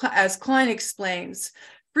 as Klein explains,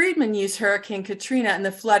 Friedman used Hurricane Katrina and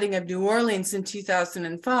the flooding of New Orleans in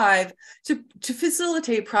 2005 to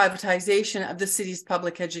facilitate privatization of the city's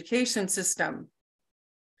public education system,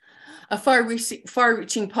 a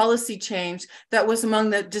far-reaching policy change that was among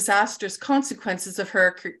the disastrous consequences of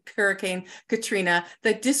Hurricane Katrina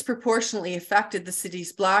that disproportionately affected the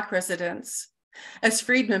city's Black residents. As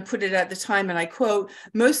Friedman put it at the time, and I quote,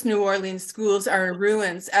 "Most New Orleans schools are in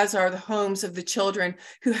ruins, as are the homes of the children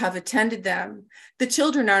who have attended them. The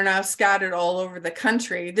children are now scattered all over the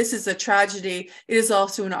country. This is a tragedy. It is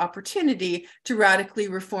also an opportunity to radically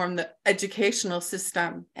reform the educational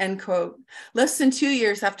system," end quote. Less than 2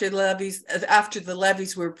 years after the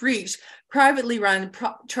levees were breached, privately run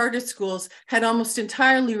charter schools had almost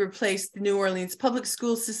entirely replaced the New Orleans public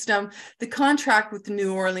school system. The contract with the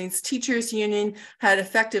New Orleans Teachers Union had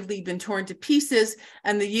effectively been torn to pieces,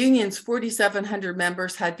 and the union's 4,700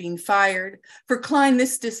 members had been fired. For Klein,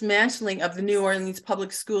 this dismantling of the New Orleans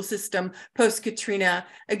public school system post-Katrina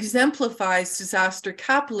exemplifies disaster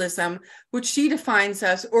capitalism, which she defines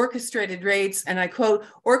as orchestrated raids, and I quote,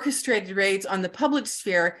 "orchestrated raids on the public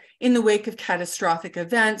sphere in the wake of catastrophic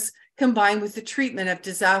events, combined with the treatment of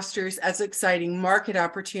disasters as exciting market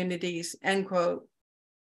opportunities," end quote.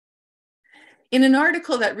 In an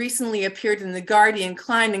article that recently appeared in The Guardian,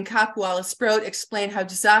 Klein and Capuala-Sprout explain how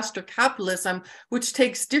disaster capitalism, which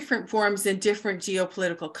takes different forms in different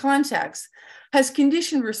geopolitical contexts, has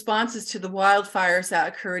conditioned responses to the wildfires that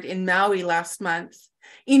occurred in Maui last month.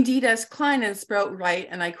 Indeed, as Klein and Sprout write,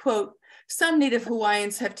 and I quote, "Some Native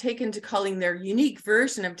Hawaiians have taken to calling their unique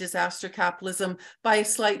version of disaster capitalism by a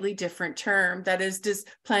slightly different term, that is,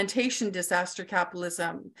 plantation disaster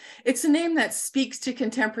capitalism. It's a name that speaks to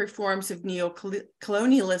contemporary forms of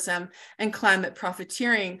neo-colonialism and climate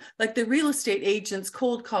profiteering, like the real estate agents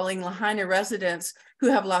cold calling Lahaina residents who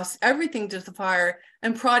have lost everything to the fire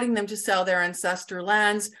and prodding them to sell their ancestral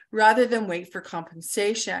lands rather than wait for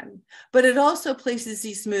compensation. But it also places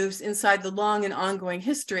these moves inside the long and ongoing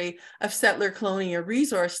history of settler colonial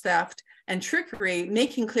resource theft and trickery,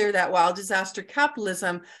 making clear that while disaster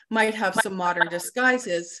capitalism might have some modern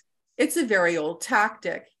disguises, it's a very old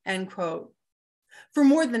tactic," end quote. For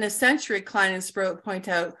more than a century, Klein and Sprout point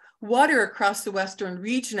out, water across the western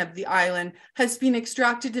region of the island has been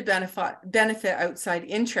extracted to benefit outside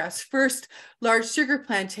interests. First, large sugar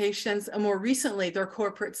plantations, and more recently, their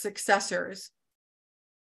corporate successors.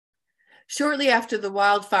 Shortly after the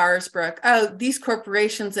wildfires broke out, these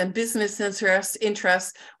corporations and business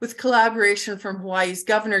interests, with collaboration from Hawaii's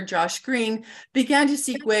Governor Josh Green, began to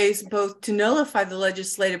seek ways both to nullify the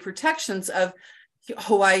legislative protections of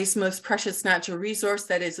Hawaii's most precious natural resource,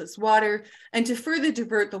 that is its water, and to further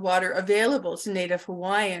divert the water available to Native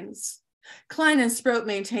Hawaiians. Klein and Sprout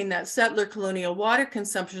maintained that settler colonial water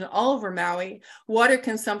consumption all over Maui, water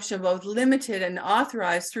consumption both limited and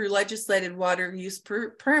authorized through legislated water use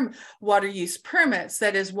permits,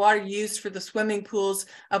 that is, water used for the swimming pools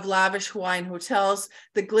of lavish Hawaiian hotels,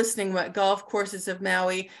 the glistening wet golf courses of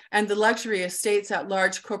Maui, and the luxury estates that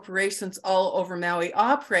large corporations all over Maui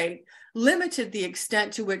operate, limited the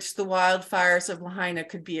extent to which the wildfires of Lahaina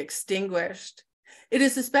could be extinguished. It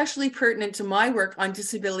is especially pertinent to my work on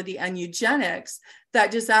disability and eugenics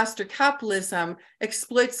that disaster capitalism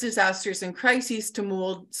exploits disasters and crises to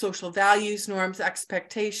mold social values, norms,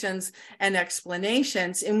 expectations, and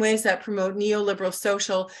explanations in ways that promote neoliberal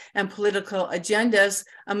social and political agendas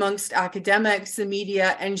amongst academics, the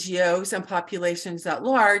media, NGOs, and populations at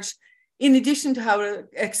large, in addition to how it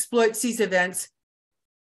exploits these events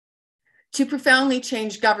to profoundly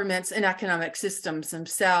change governments and economic systems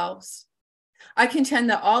themselves. I contend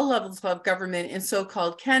that all levels of government in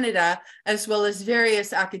so-called Canada, as well as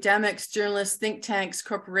various academics, journalists, think tanks,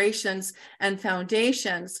 corporations, and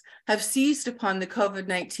foundations, have seized upon the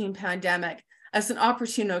COVID-19 pandemic as an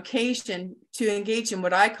opportune occasion to engage in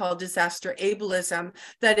what I call disaster ableism,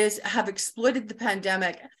 that is, have exploited the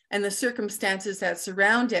pandemic and the circumstances that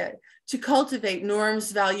surround it to cultivate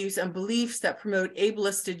norms, values, and beliefs that promote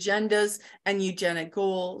ableist agendas and eugenic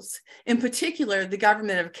goals. In particular, the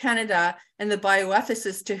Government of Canada and the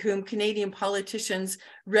bioethicists to whom Canadian politicians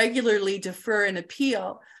regularly defer and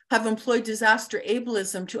appeal have employed disaster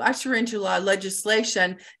ableism to usher into law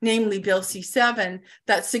legislation, namely Bill C-7,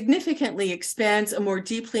 that significantly expands and more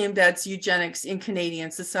deeply embeds eugenics in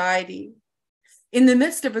Canadian society. In the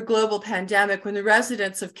midst of a global pandemic, when the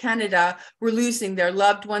residents of Canada were losing their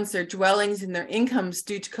loved ones, their dwellings, and their incomes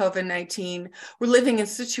due to COVID-19, were living in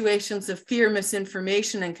situations of fear,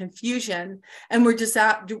 misinformation, and confusion, and were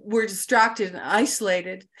distracted and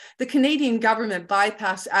isolated, the Canadian government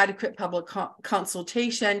bypassed adequate public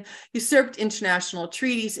consultation, usurped international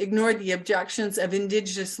treaties, ignored the objections of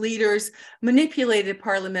Indigenous leaders, manipulated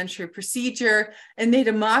parliamentary procedure, and made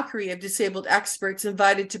a mockery of disabled experts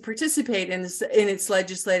invited to participate in its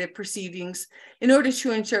legislative proceedings in order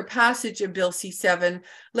to ensure passage of Bill C-7,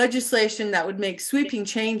 legislation that would make sweeping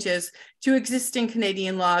changes to existing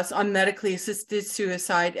Canadian laws on medically assisted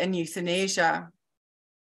suicide and euthanasia.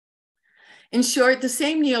 In short, the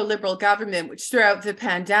same neoliberal government which throughout the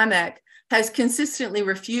pandemic has consistently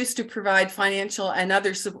refused to provide financial and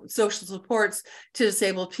other social supports to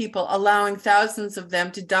disabled people, allowing thousands of them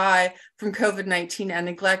to die from COVID-19 and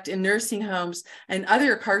neglect in nursing homes and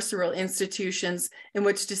other carceral institutions in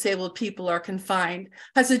which disabled people are confined,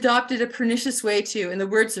 has adopted a pernicious way to, in the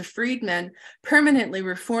words of Friedman, permanently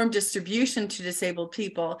reform distribution to disabled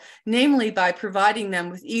people, namely by providing them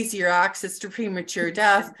with easier access to premature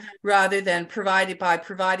death rather than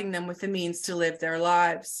providing them with the means to live their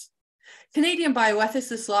lives. Canadian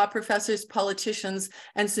bioethicists, law professors, politicians,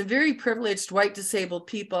 and some very privileged white disabled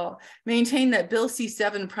people maintain that Bill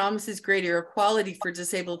C-7 promises greater equality for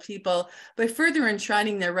disabled people by further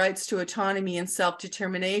enshrining their rights to autonomy and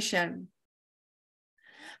self-determination.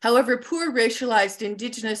 However, poor racialized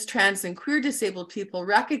Indigenous, trans, and queer disabled people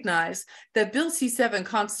recognize that Bill C-7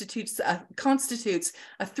 constitutes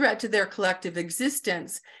a threat to their collective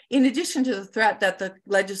existence, in addition to the threat that the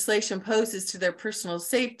legislation poses to their personal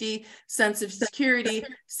safety, sense of security,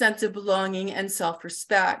 sense of belonging, and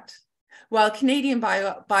self-respect. While Canadian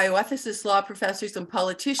bioethicists, law professors, and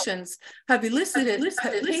politicians have elicited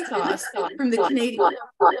pathos from the Canadian...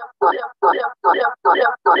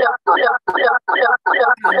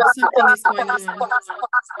 something is going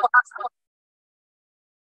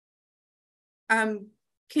on.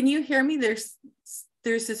 Can you hear me? There's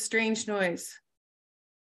a strange noise.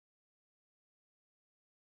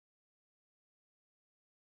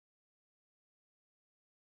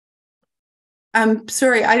 I'm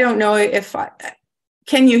sorry, I don't know if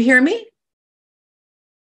can you hear me?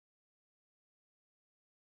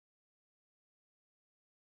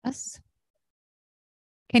 Yes.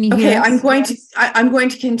 Can you hear us? I'm going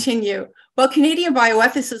to continue. While Canadian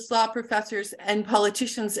bioethicists, law professors, and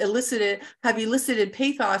politicians have elicited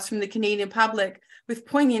pathos from the Canadian public with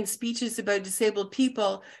poignant speeches about disabled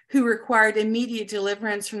people who required immediate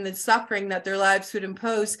deliverance from the suffering that their lives would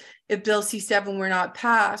impose if Bill C-7 were not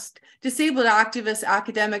passed. Disabled activists,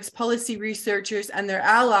 academics, policy researchers, and their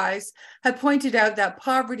allies have pointed out that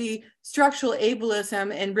poverty, structural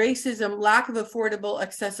ableism, and racism, lack of affordable,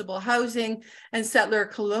 accessible housing, and settler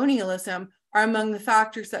colonialism are among the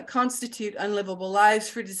factors that constitute unlivable lives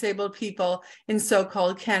for disabled people in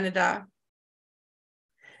so-called Canada.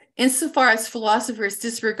 Insofar as philosophers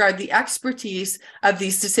disregard the expertise of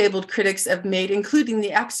these disabled critics have made, including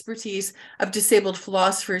the expertise of disabled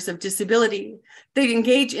philosophers of disability, they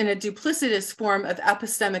engage in a duplicitous form of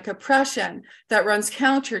epistemic oppression that runs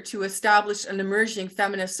counter to established and emerging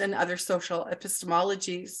feminist and other social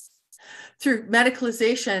epistemologies. Through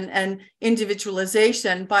medicalization and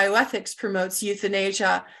individualization, bioethics promotes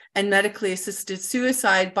euthanasia and medically assisted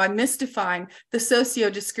suicide by mystifying the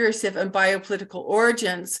socio-discursive and biopolitical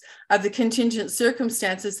origins of the contingent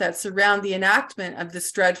circumstances that surround the enactment of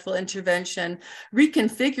this dreadful intervention,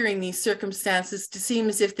 reconfiguring these circumstances to seem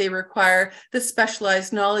as if they require the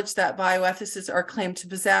specialized knowledge that bioethicists are claimed to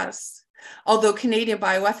possess. Although Canadian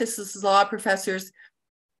bioethicists, law professors,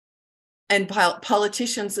 and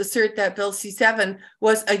politicians assert that Bill C-7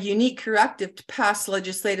 was a unique corrective to past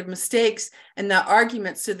legislative mistakes, and that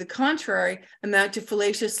arguments to the contrary amount to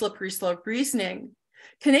fallacious slippery slope reasoning.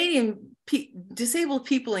 Canadian disabled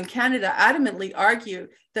people in Canada adamantly argue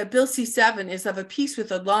that Bill C-7 is of a piece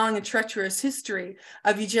with a long and treacherous history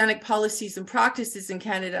of eugenic policies and practices in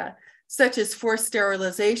Canada, such as forced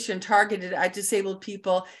sterilization targeted at disabled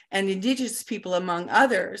people and Indigenous people, among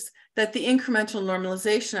others, that the incremental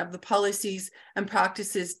normalization of the policies and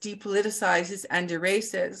practices depoliticizes and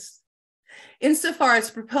erases. Insofar as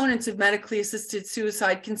proponents of medically assisted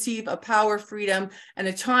suicide conceive of power, freedom, and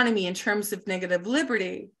autonomy in terms of negative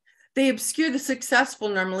liberty, they obscure the successful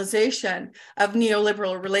normalization of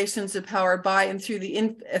neoliberal relations of power by and through the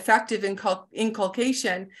effective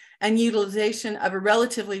inculcation and utilization of a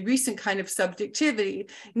relatively recent kind of subjectivity,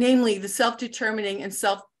 namely the self-determining and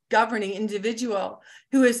self-governing individual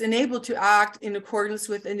who is enabled to act in accordance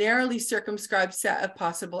with a narrowly circumscribed set of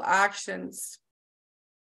possible actions.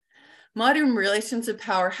 Modern relations of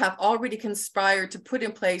power have already conspired to put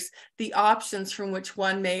in place the options from which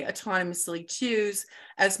one may autonomously choose,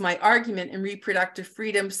 as my argument in reproductive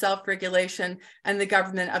freedom, self-regulation, and the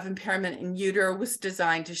government of impairment in utero was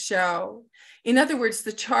designed to show. In other words,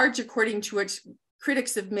 the charge according to which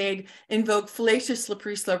critics have made invoke fallacious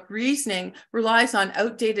slippery slope reasoning relies on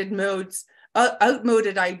outmoded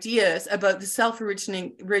ideas about the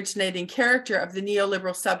self-originating character of the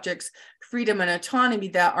neoliberal subjects' freedom and autonomy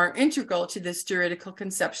that are integral to this juridical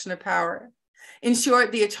conception of power. In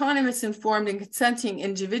short, the autonomous, informed, and consenting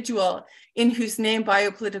individual in whose name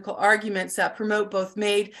biopolitical arguments that promote both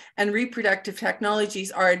MAID and reproductive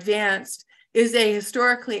technologies are advanced is a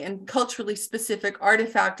historically and culturally specific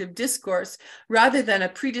artifact of discourse rather than a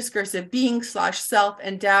prediscursive being / self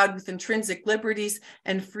endowed with intrinsic liberties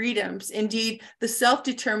and freedoms. Indeed, the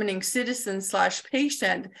self-determining citizen /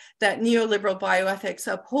 patient that neoliberal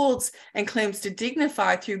bioethics upholds and claims to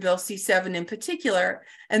dignify through Bill C-7 in particular,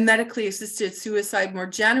 and medically assisted suicide more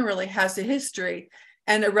generally, has a history,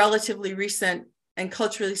 and a relatively recent and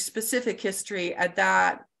culturally specific history at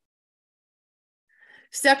that.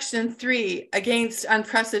 Section 3, against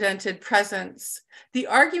unprecedented presence. The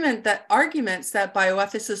arguments that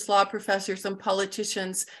bioethicists, law professors, and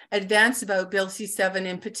politicians advance about Bill C-7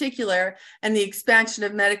 in particular, and the expansion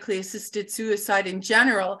of medically assisted suicide in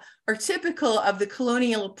general, are typical of the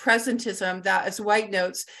colonial presentism that, as White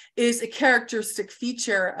notes, is a characteristic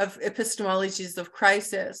feature of epistemologies of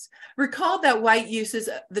crisis. Recall that White uses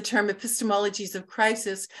the term epistemologies of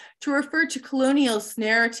crisis to refer to colonial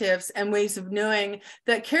narratives and ways of knowing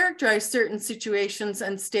that characterize certain situations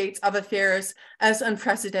and states of affairs as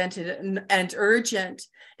unprecedented and urgent,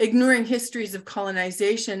 ignoring histories of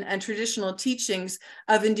colonization and traditional teachings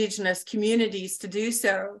of Indigenous communities to do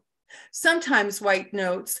so. Sometimes, White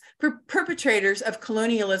notes, perpetrators of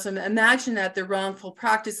colonialism imagine that their wrongful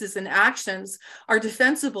practices and actions are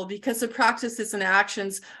defensible because the practices and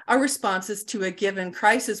actions are responses to a given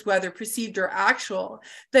crisis, whether perceived or actual.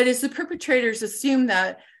 That is, the perpetrators assume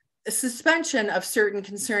that a suspension of certain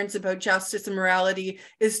concerns about justice and morality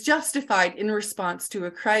is justified in response to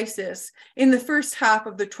a crisis. In the first half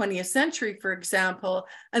of the 20th century, for example,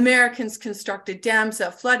 Americans constructed dams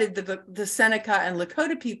that flooded the Seneca and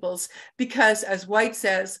Lakota peoples because, as White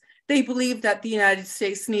says, they believed that the United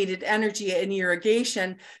States needed energy and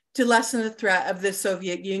irrigation to lessen the threat of the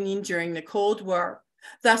Soviet Union during the Cold War.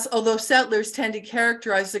 Thus, although settlers tend to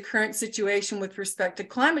characterize the current situation with respect to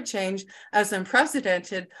climate change as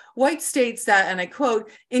unprecedented, White states that, and I quote,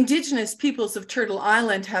 indigenous peoples of Turtle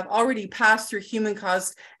Island have already passed through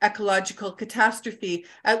human-caused ecological catastrophe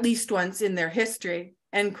at least once in their history,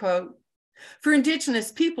 end quote. For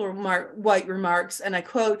indigenous people, White remarks, and I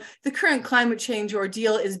quote, the current climate change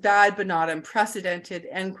ordeal is bad but not unprecedented,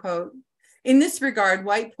 end quote. In this regard,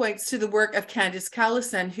 White points to the work of Candace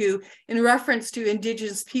Callison, who, in reference to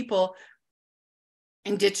indigenous peoples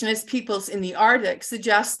in the Arctic,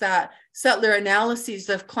 suggests that settler analyses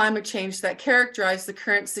of climate change that characterize the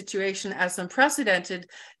current situation as unprecedented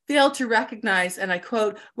fail to recognize, and I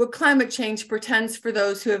quote, what climate change portends for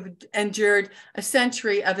those who have endured a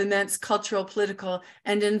century of immense cultural, political,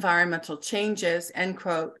 and environmental changes, end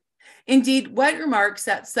quote. Indeed, White remarks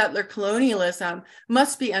that settler colonialism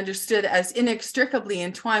must be understood as inextricably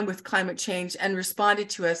entwined with climate change and responded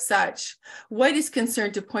to as such. White is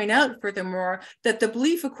concerned to point out, furthermore, that the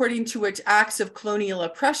belief according to which acts of colonial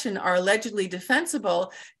oppression are allegedly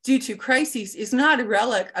defensible due to crises is not a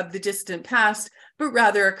relic of the distant past, but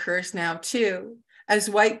rather occurs now too. As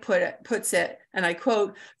White puts it, and I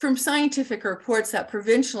quote, from scientific reports that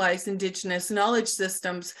provincialize indigenous knowledge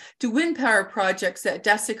systems to wind power projects that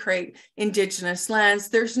desecrate indigenous lands,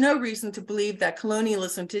 there's no reason to believe that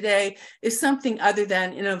colonialism today is something other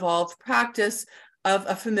than an evolved practice of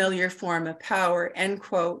a familiar form of power, end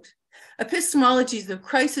quote. Epistemologies of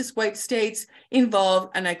crisis, White states,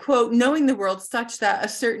 involve, and I quote, knowing the world such that a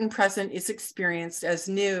certain present is experienced as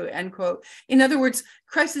new, end quote. In other words,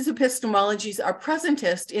 crisis epistemologies are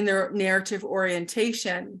presentist in their narrative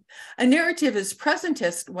orientation. A narrative is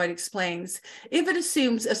presentist, White explains, if it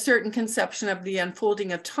assumes a certain conception of the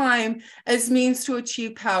unfolding of time as means to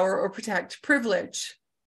achieve power or protect privilege.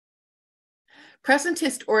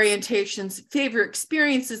 Presentist orientations favor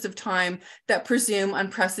experiences of time that presume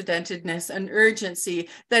unprecedentedness and urgency.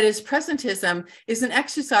 That is, presentism is an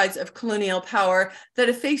exercise of colonial power that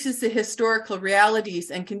effaces the historical realities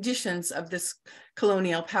and conditions of this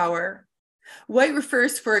colonial power. White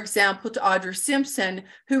refers, for example, to Audra Simpson,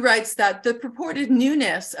 who writes that the purported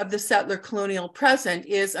newness of the settler colonial present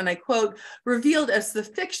is, and I quote, revealed as the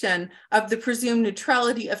fiction of the presumed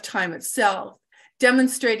neutrality of time itself,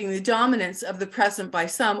 demonstrating the dominance of the present by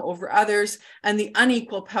some over others and the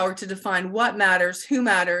unequal power to define what matters, who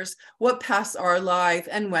matters, what paths are alive,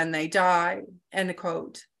 and when they die, end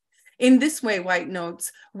quote. In this way, White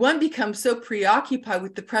notes, one becomes so preoccupied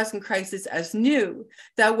with the present crisis as new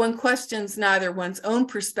that one questions neither one's own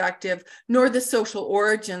perspective nor the social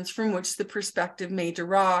origins from which the perspective may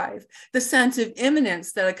derive. The sense of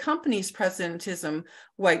imminence that accompanies presentism,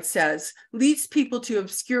 White says, leads people to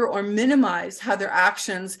obscure or minimize how their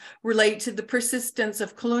actions relate to the persistence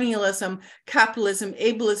of colonialism, capitalism,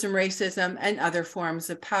 ableism, racism, and other forms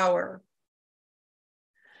of power.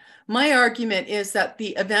 My argument is that the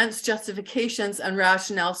events, justifications, and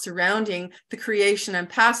rationale surrounding the creation and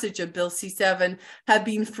passage of Bill C-7 have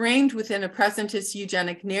been framed within a presentist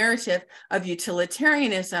eugenic narrative of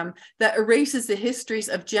utilitarianism that erases the histories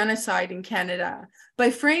of genocide in Canada. By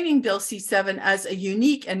framing Bill C-7 as a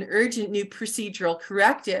unique and urgent new procedural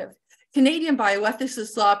corrective, Canadian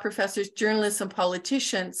bioethicist, law professors, journalists, and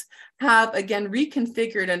politicians have again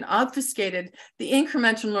reconfigured and obfuscated the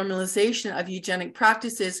incremental normalization of eugenic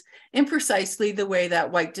practices in precisely the way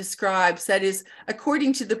that White describes, that is,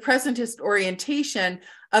 according to the presentist orientation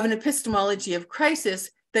of an epistemology of crisis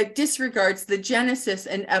that disregards the genesis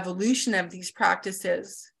and evolution of these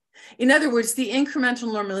practices. In other words, the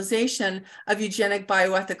incremental normalization of eugenic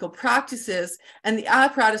bioethical practices and the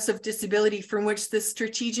apparatus of disability from which this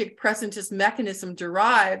strategic presentist mechanism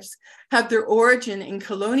derives have their origin in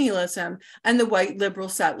colonialism and the white liberal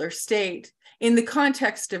settler state. In the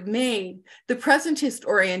context of MAID, the presentist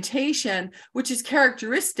orientation, which is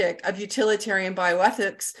characteristic of utilitarian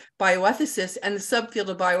bioethicists and the subfield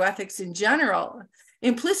of bioethics in general,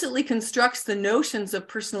 implicitly constructs the notions of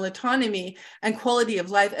personal autonomy and quality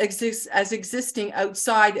of life as existing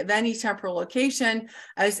outside of any temporal location,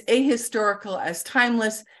 as ahistorical, as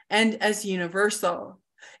timeless, and as universal.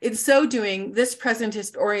 In so doing, this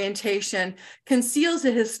presentist orientation conceals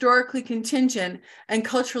the historically contingent and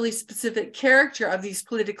culturally specific character of these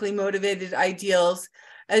politically motivated ideals,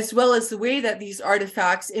 as well as the way that these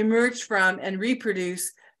artifacts emerge from and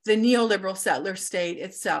reproduce the neoliberal settler state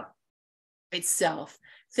itself.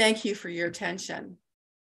 Thank you for your attention.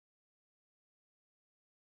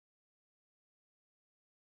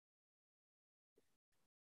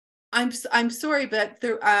 I'm sorry, but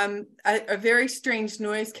there, a very strange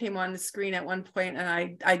noise came on the screen at one point,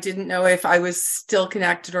 and I didn't know if I was still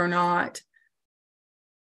connected or not.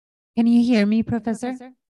 Can you hear me, Professor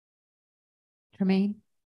Tremain?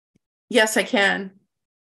 Yes, I can.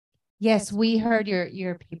 Yes, we heard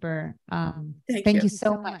your paper. Thank you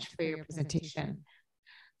so much for your presentation.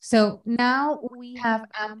 So now we have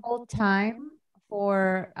ample time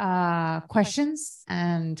for questions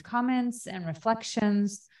and comments and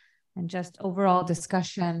reflections and just overall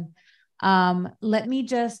discussion. Let me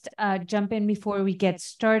just jump in before we get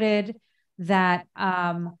started that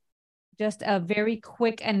just a very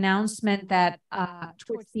quick announcement that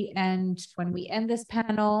towards the end, when we end this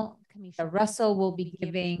panel, Kamisha Russell will be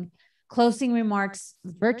giving closing remarks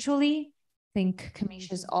virtually. I think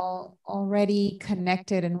Kamisha's already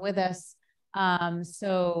connected and with us.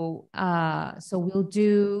 So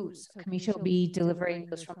Kamisha will be delivering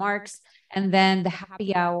those remarks, and then the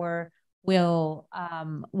happy hour will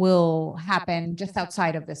happen just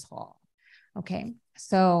outside of this hall. Okay,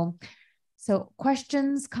 so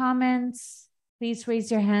questions, comments, please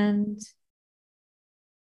raise your hand.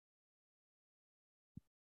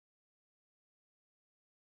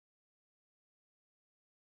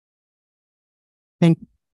 Thank you.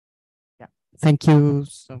 Thank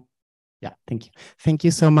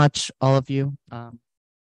you so much, all of you.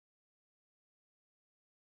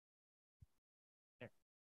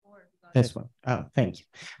 This one. Oh, thank you.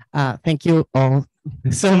 Thank you all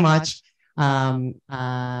so much.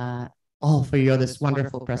 All for your this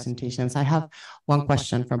wonderful presentations. I have one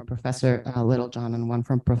question from Professor Littlejohn and one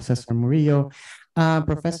from Professor Murillo.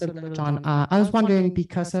 Professor Littlejohn, I was wondering,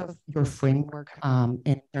 because of your framework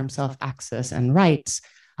in terms of access and rights,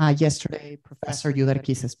 yesterday Professor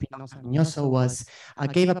Yuderquis Espinosa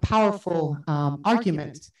gave a powerful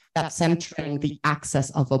argument that centering the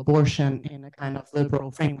access of abortion in a kind of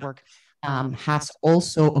liberal framework has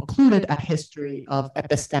also occluded a history of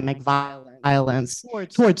epistemic violence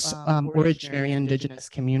towards originary indigenous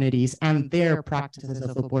communities and their practices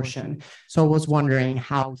of abortion. So I was wondering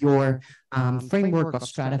how your framework of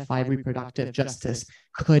stratified reproductive justice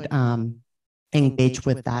could engage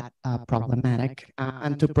with that problematic.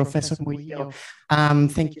 And to Professor Murillo,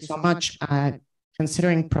 thank you so much.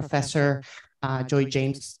 Considering Professor Joy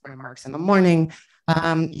James' remarks in the morning,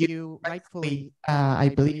 you rightfully, I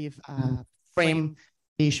believe, frame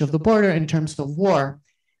the issue of the border in terms of war.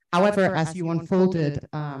 However, as you unfolded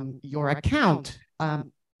your account,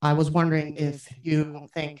 I was wondering if you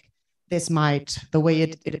think this might, the way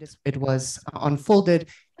it was unfolded,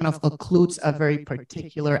 kind of occludes a very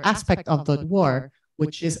particular aspect of the war,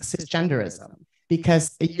 which is cisgenderism.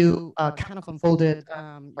 Because you kind of unfolded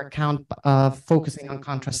your account of focusing on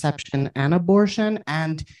contraception and abortion,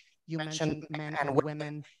 and you mentioned men and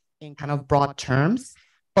women in kind of broad terms,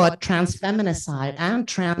 but transfeminicide and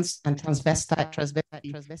transvestite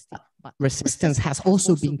resistance has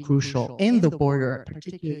also been crucial in the border,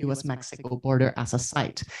 particularly US-Mexico border as a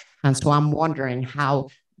site. And so I'm wondering how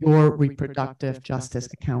your reproductive justice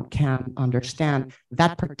account can understand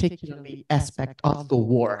that particularly aspect of the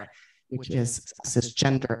war, which is a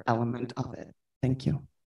cisgender element of it. Thank you.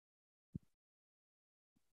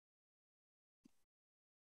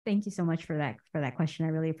 Thank you so much for that question. I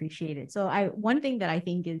really appreciate it. So one thing that I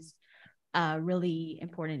think is really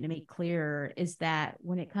important to make clear is that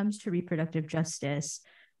when it comes to reproductive justice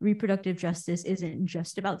isn't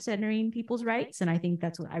just about centering people's rights. And I think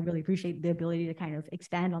that's what I really appreciate, the ability to kind of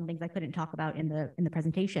expand on things I couldn't talk about in the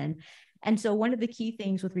presentation. And so one of the key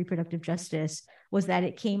things with reproductive justice was that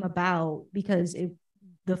it came about because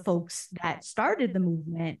the folks that started the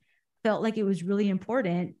movement felt like it was really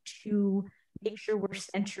important to make sure we're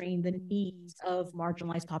centering the needs of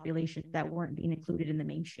marginalized populations that weren't being included in the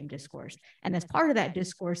mainstream discourse. And as part of that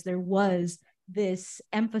discourse, there was this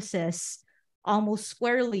emphasis almost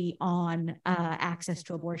squarely on access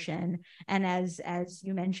to abortion. And as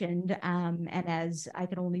you mentioned, and as I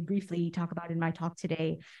could only briefly talk about in my talk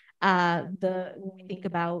today, when we think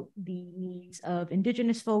about the needs of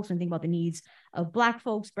Indigenous folks, when we think about the needs of Black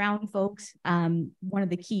folks, brown folks, one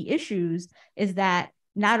of the key issues is that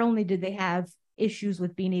not only did they have issues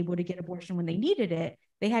with being able to get abortion when they needed it,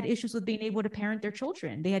 they had issues with being able to parent their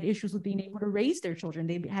children. They had issues with being able to raise their children.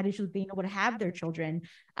 They had issues with being able to have their children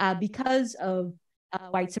because of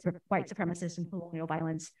white supremacist and colonial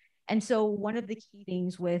violence. And so one of the key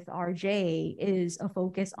things with RJ is a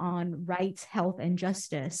focus on rights, health, and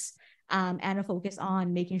justice, and a focus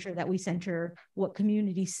on making sure that we center what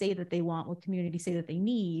communities say that they want, what communities say that they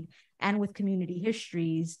need, and with community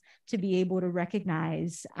histories to be able to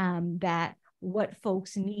recognize that what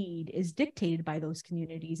folks need is dictated by those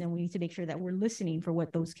communities. And we need to make sure that we're listening for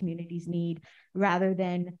what those communities need rather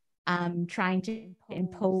than trying to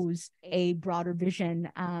impose a broader vision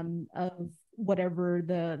of whatever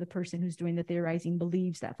the person who's doing the theorizing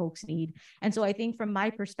believes that folks need. And so I think from my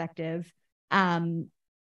perspective,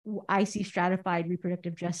 I see stratified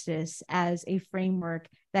reproductive justice as a framework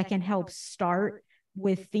that can help start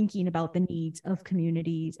with thinking about the needs of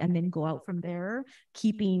communities and then go out from there,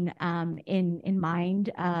 keeping in mind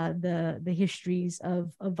the histories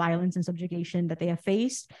of violence and subjugation that they have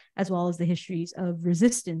faced, as well as the histories of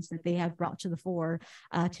resistance that they have brought to the fore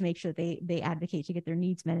to make sure they advocate to get their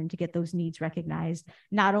needs met and to get those needs recognized,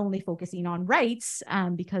 not only focusing on rights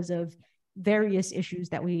because of various issues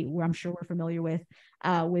that I'm sure we're familiar with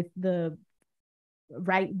the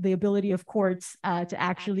ability of courts to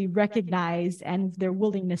actually recognize and their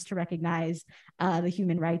willingness to recognize the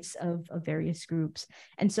human rights of various groups.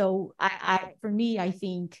 And so for me, I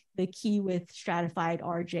think the key with stratified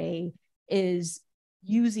RJ is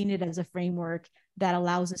using it as a framework that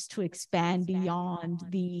allows us to expand beyond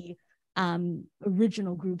the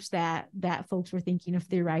original groups that folks were thinking of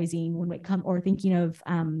theorizing when it come, or thinking of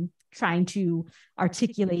trying to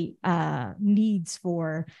articulate needs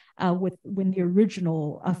for when the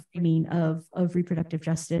original framing of reproductive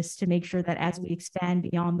justice, to make sure that as we expand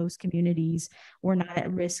beyond those communities, we're not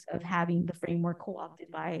at risk of having the framework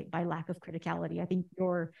co-opted by lack of criticality. I think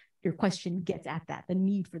your question gets at that, the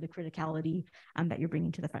need for the criticality that you're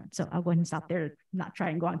bringing to the front. So I'll go ahead and stop there, not try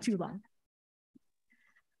and go on too long.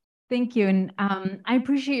 Thank you. And I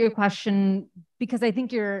appreciate your question, because I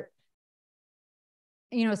think so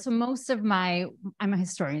I'm a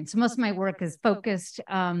historian, so most of my work is focused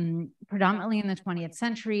predominantly in the 20th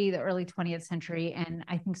century, the early 20th century. And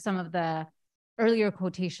I think some of the earlier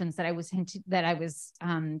quotations that I was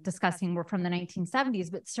discussing were from the 1970s,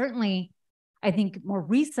 but certainly I think more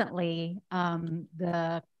recently,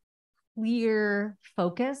 the clear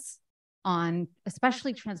focus on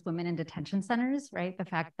especially trans women in detention centers, right? The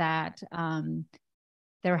fact that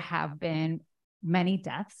there have been many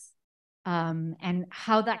deaths, and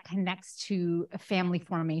how that connects to family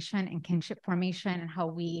formation and kinship formation, and how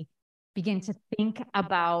we begin to think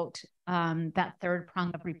about that third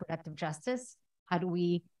prong of reproductive justice. How do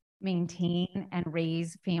we maintain and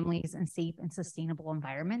raise families in safe and sustainable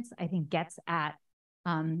environments? I think gets at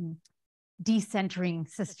decentering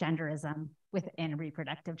cisgenderism within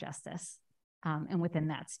reproductive justice and within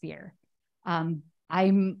that sphere. I'm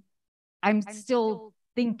still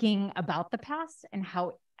thinking about the past and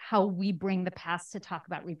how we bring the past to talk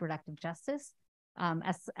about reproductive justice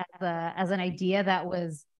as an idea that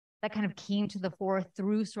kind of came to the fore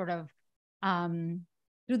through through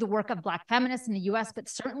the work of Black feminists in the US, but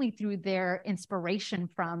certainly through their inspiration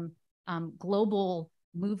from global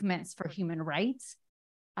movements for human rights.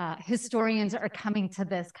 Historians are coming to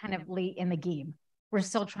this kind of late in the game. We're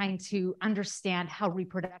still trying to understand how we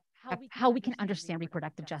can understand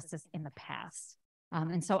reproductive justice in the past.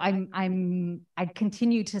 And so I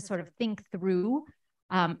continue to sort of think through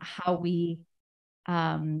how we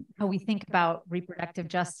think about reproductive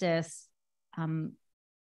justice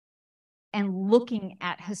and looking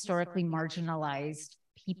at historically marginalized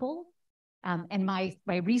people. And my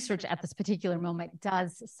research at this particular moment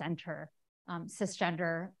does center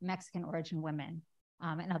cisgender Mexican origin women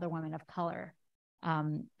and other women of color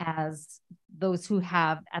as those who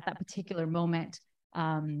have at that particular moment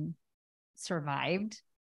survived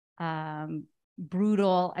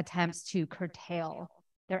brutal attempts to curtail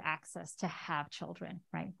their access to have children,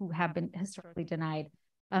 right, who have been historically denied.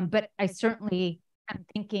 But I certainly am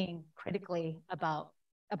thinking critically about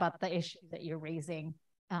the issues that you're raising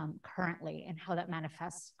currently and how that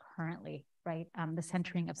manifests currently, right? The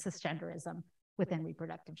centering of cisgenderism within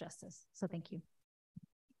reproductive justice. So thank you.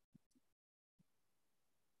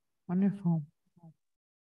 Wonderful.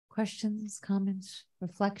 Questions, comments,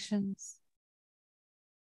 reflections?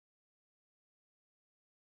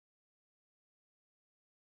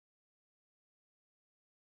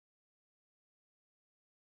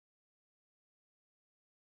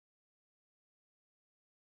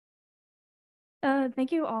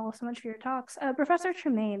 Thank you all so much for your talks. Professor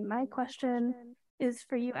Tremain, my question is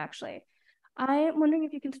for you, actually. I'm wondering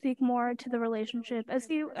if you can speak more to the relationship, as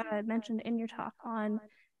you mentioned in your talk, on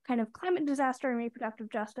kind of climate disaster and reproductive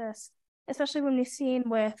justice, especially when we've seen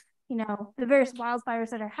with, the various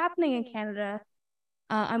wildfires that are happening in Canada.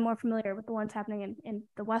 I'm more familiar with the ones happening in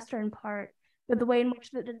the western part, but the way in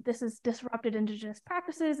which this has disrupted Indigenous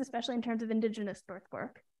practices, especially in terms of Indigenous birth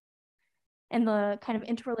work, and the kind of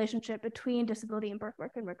interrelationship between disability and birth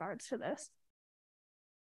work in regards to this.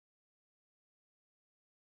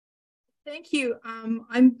 Thank you.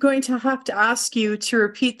 I'm going to have to ask you to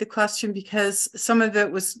repeat the question because some of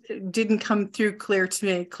it didn't come through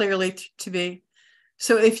clearly to me.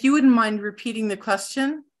 So if you wouldn't mind repeating the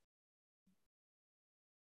question.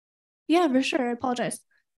 Yeah, for sure. I apologize.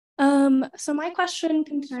 So my question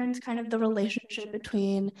concerns kind of the relationship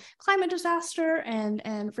between climate disaster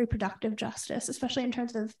and reproductive justice, especially in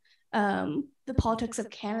terms of the politics of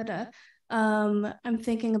Canada. I'm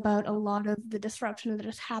thinking about a lot of the disruption that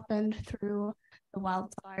has happened through the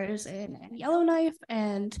wildfires in Yellowknife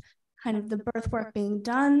and kind of the birth work being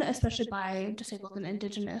done, especially by disabled and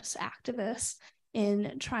Indigenous activists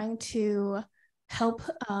in trying to help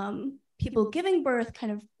people giving birth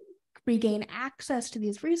kind of regain access to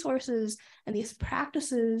these resources and these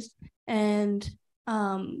practices, and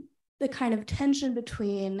the kind of tension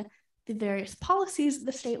between the various policies at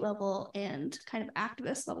the state level and kind of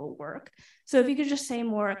activist level work. So if you could just say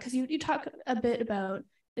more, because you talk a bit about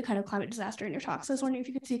the kind of climate disaster in your talk. So I was wondering if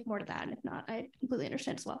you could speak more to that, and if not, I completely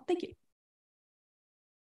understand as well. Thank you.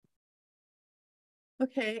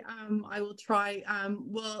 Okay, I will try.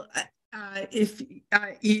 If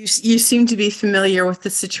you seem to be familiar with the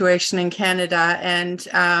situation in Canada, and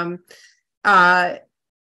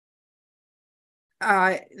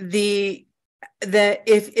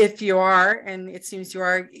if you are, and it seems you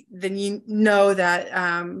are, then you know that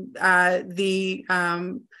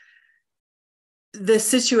the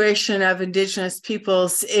situation of Indigenous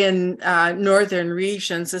peoples in northern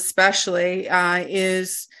regions, especially,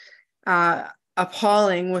 is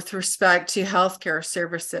appalling with respect to healthcare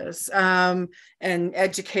services and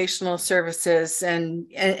educational services and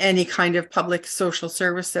any kind of public social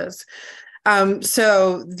services.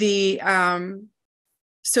 So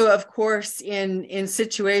of course, in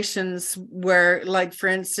situations where, like for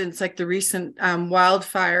instance, like the recent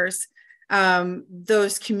wildfires,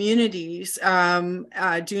 those communities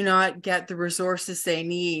do not get the resources they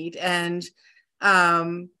need, and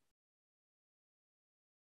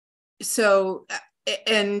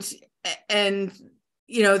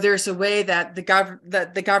you know, there's a way that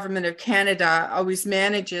the government of Canada always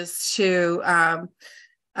manages to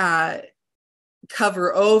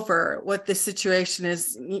cover over what the situation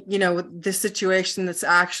is, you know, the situation that's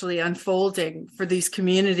actually unfolding for these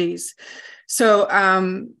communities. So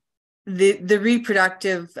the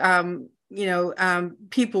reproductive,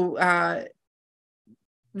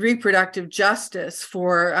 reproductive justice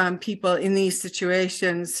for people in these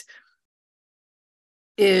situations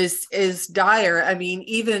is dire. I mean,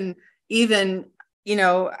 even you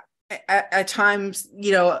know, at times,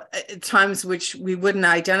 you know, at times which we wouldn't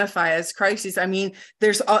identify as crises. I mean,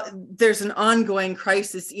 there's an ongoing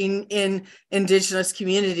crisis in Indigenous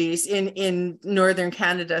communities in northern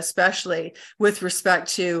Canada, especially with respect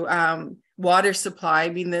to water supply. I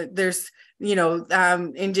mean, there's, you know,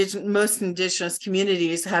 most Indigenous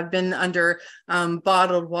communities have been under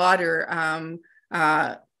bottled water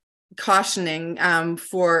cautioning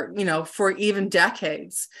for, you know, for even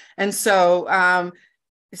decades. And so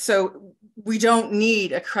so we don't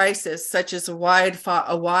need a crisis such as a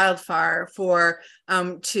wildfire for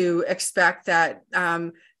to expect that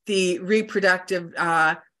the reproductive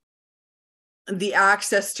the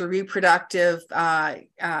access to reproductive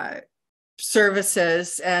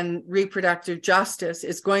services and reproductive justice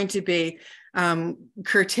is going to be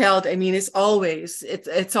curtailed. I mean, it's always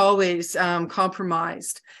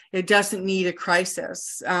compromised. It doesn't need a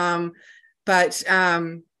crisis, but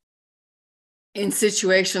in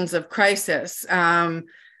situations of crisis,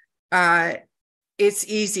 it's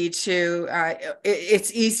easier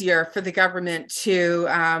for the government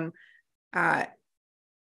to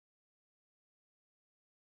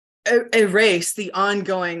erase the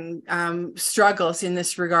ongoing struggles in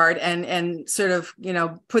this regard and sort of, you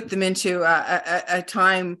know, put them into a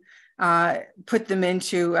time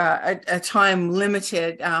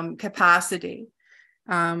limited capacity.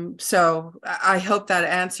 So I hope that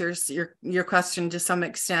answers your question to some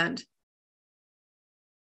extent.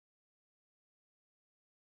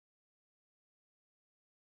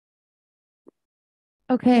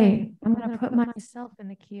 Okay, I'm going to put myself in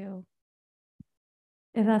the queue,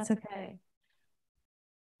 if that's okay.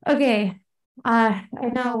 Okay, I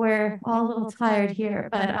know we're all a little tired here,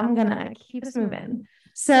 but I'm going to keep us moving.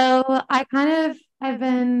 So I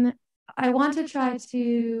want to try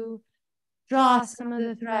to draw some of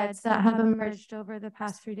the threads that have emerged over the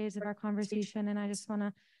past 3 days of our conversation. And I just want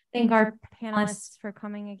to thank our panelists for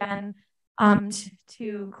coming again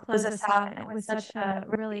to close us out with such a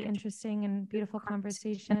really interesting and beautiful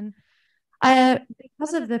conversation.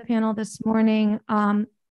 Because of the panel this morning,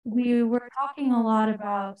 we were talking a lot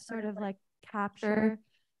about sort of like the capture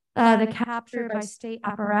by state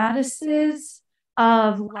apparatuses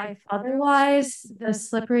of life otherwise, the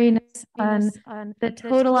slipperiness and the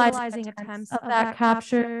totalizing attempts of that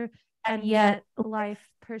capture, and yet life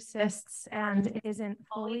persists and isn't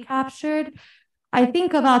fully captured. I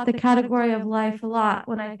think about the category of life a lot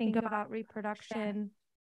when I think about reproduction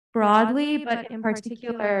broadly, but in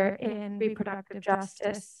particular in reproductive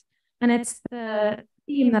justice. And it's the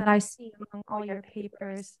theme that I see among all your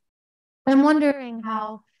papers. I'm wondering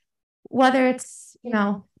how, whether it's,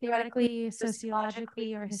 theoretically,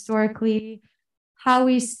 sociologically, or historically, how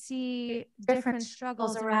we see different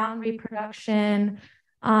struggles around reproduction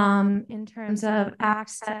in terms of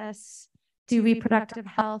access to reproductive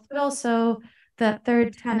health, but also the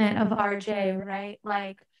third tenet of RJ, right?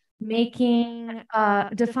 Like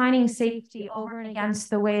defining safety over and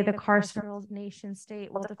against the way the carceral nation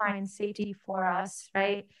state will define safety for us,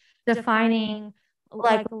 right? Defining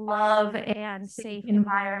like love and safe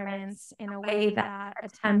environments in a way that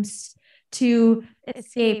attempts to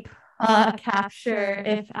escape capture,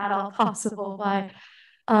 if at all possible, by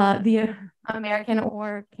the American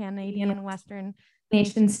or Canadian Western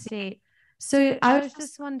nation state. So I was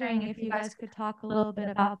just wondering if you guys could talk a little bit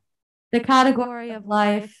about the category of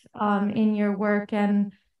life in your work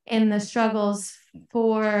and in the struggles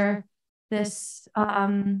for this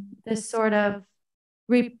this sort of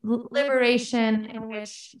liberation in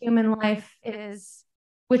which human life is,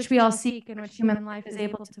 which we all seek, in which human life is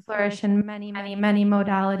able to flourish in many, many, many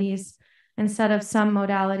modalities, instead of some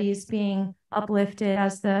modalities being uplifted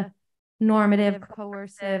as the normative,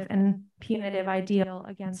 coercive, and punitive ideal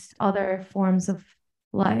against other forms of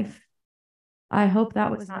life. I hope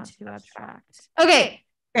that was not too abstract. Okay,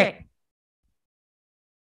 great.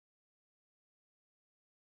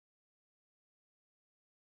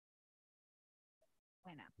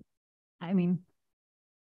 I mean,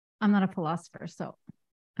 I'm not a philosopher, so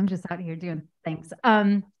I'm just out here doing things.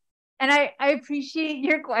 And I appreciate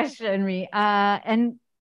your question, Ree. And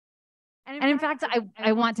in fact,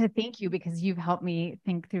 I want to thank you because you've helped me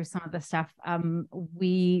think through some of the stuff.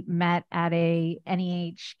 We met at a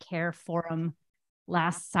NEH Care Forum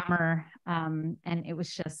last summer, and it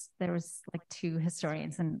was just, there was like 2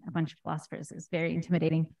 historians and a bunch of philosophers. It was very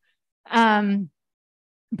intimidating.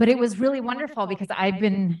 But it was really wonderful because I've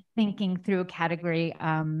been thinking through a category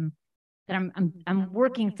that I'm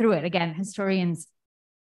working through it. Again, historians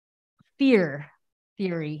fear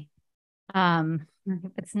theory.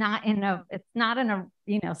 If it's not in a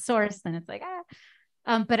source, then it's like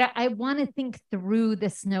but I want to think through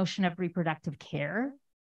this notion of reproductive care,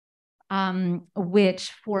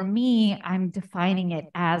 which for me, I'm defining it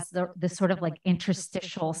as the sort of like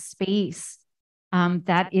interstitial space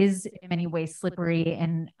that is in many ways slippery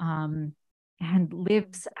and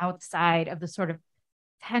lives outside of the sort of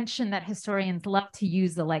tension that historians love to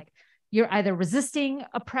use, the like you're either resisting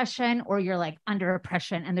oppression or you're like under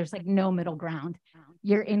oppression, and there's like no middle ground.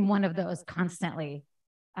 You're in one of those constantly.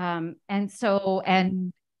 And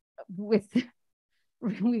we've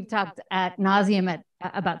talked ad nauseum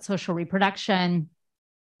about social reproduction,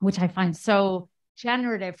 which I find so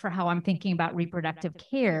generative for how I'm thinking about reproductive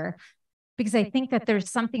care, because I think that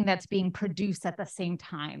there's something that's being produced at the same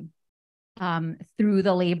time through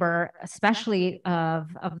the labor, especially of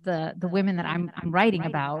the women that I'm writing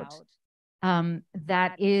about,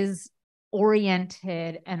 that is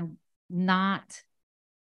oriented not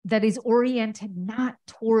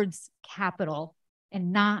towards capital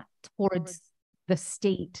and not towards the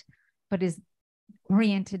state, but is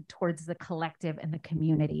oriented towards the collective and the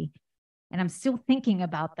community. And I'm still thinking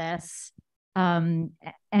about this and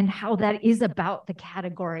how that is about the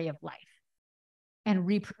category of life and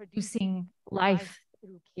reproducing life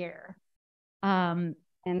through care. And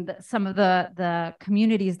some of the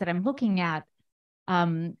communities that I'm looking at,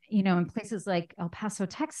 in places like El Paso,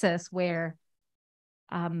 Texas, where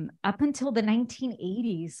up until the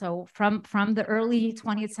 1980s, so from the early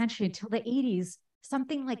 20th century until the 80s,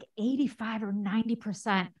 something like 85 or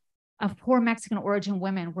 90% of poor Mexican origin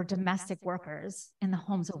women were domestic workers in the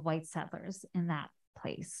homes of white settlers in that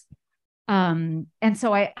place. And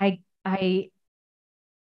so I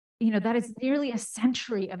that is nearly a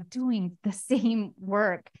century of doing the same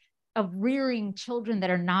work, of rearing children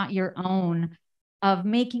that are not your own, of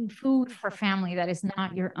making food for family that is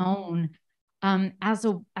not your own, as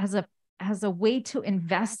a way to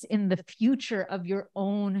invest in the future of your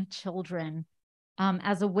own children,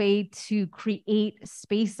 as a way to create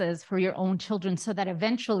spaces for your own children, so that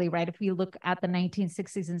eventually, right, if we look at the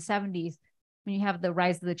 1960s and 70s, when you have the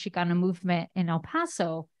rise of the Chicana movement in El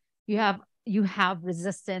Paso, you have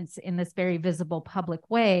resistance in this very visible public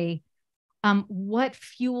way. What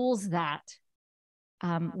fuels that?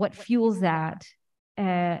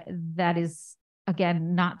 That is,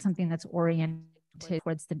 again, not something that's oriented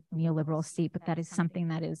towards the neoliberal state, but that is something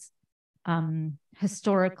that is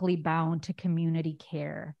historically bound to community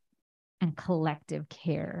care and collective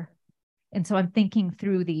care. And so I'm thinking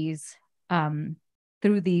through these kinds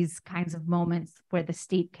of moments where the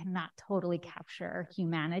state cannot totally capture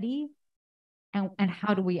humanity. And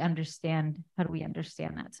how do we understand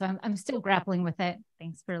that? So I'm still grappling with it.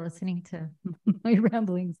 Thanks for listening to my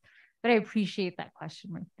ramblings, but I appreciate that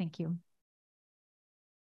question, Ruth. Thank you. Do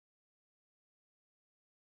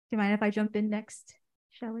you mind if I jump in next,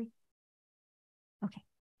 Shelley? Okay.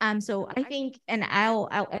 So I think, and I'll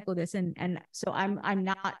echo this, and so I'm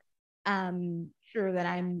not sure that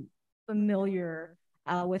I'm familiar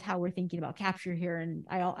with how we're thinking about capture here, and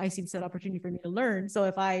I see this as an opportunity for me to learn. So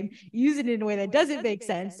if I use it in a way that doesn't make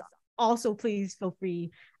sense, also please feel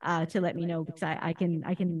free to let me know, because I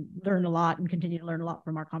can learn a lot and continue to learn a lot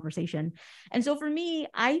from our conversation. And so for me,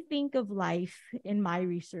 I think of life in my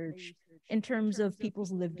research in terms of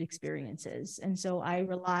people's lived experiences. And so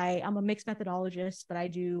I'm a mixed methodologist, but I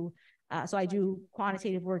do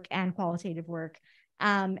quantitative work and qualitative work.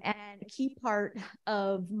 And a key part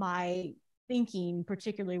of my thinking,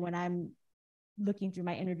 particularly when I'm looking through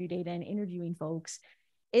my interview data and interviewing folks,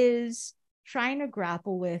 is trying to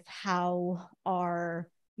grapple with how our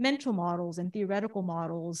mental models and theoretical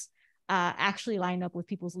models actually line up with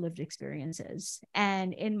people's lived experiences.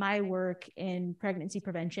 And in my work in pregnancy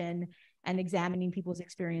prevention and examining people's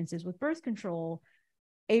experiences with birth control,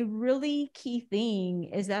 a really key thing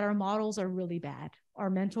is that our models are really bad. Our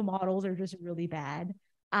mental models are just really bad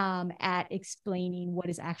at explaining what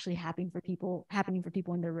is actually happening for people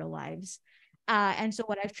in their real lives. And so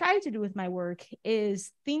what I've tried to do with my work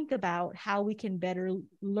is think about how we can better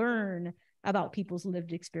learn about people's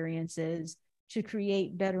lived experiences to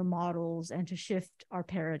create better models and to shift our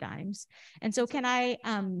paradigms. And so can I,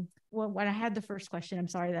 when I had the first question, I'm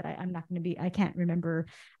sorry that I can't remember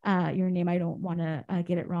your name. I don't want to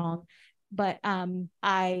get it wrong, but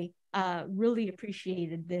I really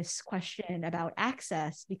appreciated this question about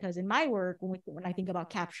access, because in my work, when I think about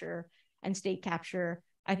capture and state capture,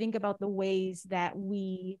 I think about the ways that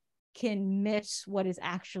we can miss what is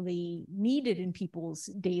actually needed in people's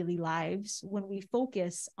daily lives when we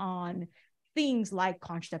focus on things like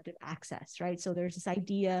contraceptive access, right? So there's this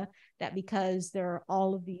idea that because there are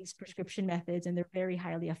all of these prescription methods and they're very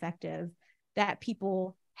highly effective, that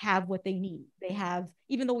people have what they need. They have,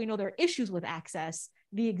 even though we know there are issues with access,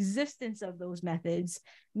 the existence of those methods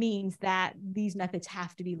means that these methods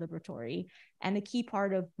have to be liberatory. And the key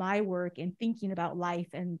part of my work in thinking about life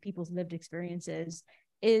and people's lived experiences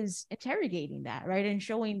is interrogating that, right? And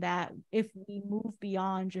showing that if we move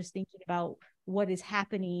beyond just thinking about what is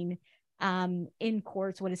happening in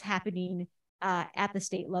courts, what is happening at the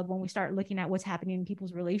state level, when we start looking at what's happening in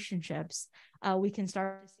people's relationships, we can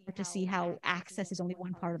start to see how access is only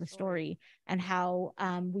one part of the story, and how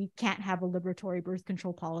we can't have a liberatory birth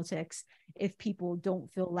control politics if people don't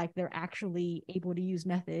feel like they're actually able to use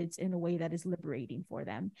methods in a way that is liberating for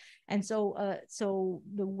them. And so, so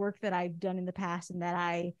the work that I've done in the past and that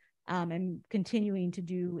I am continuing to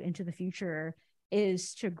do into the future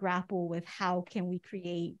is to grapple with how can we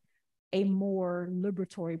create a more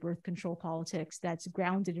liberatory birth control politics that's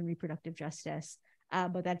grounded in reproductive justice,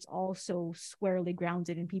 but that's also squarely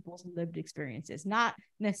grounded in people's lived experiences, not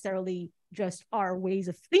necessarily just our ways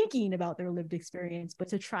of thinking about their lived experience, but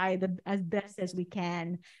to try as best as we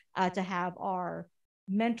can to have our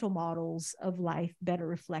mental models of life better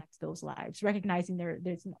reflect those lives, recognizing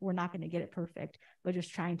we're not going to get it perfect, but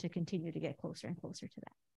just trying to continue to get closer and closer to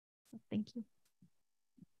that. So, thank you.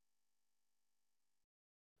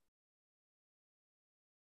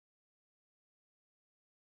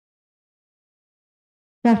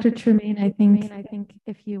 Dr. Tremain, I think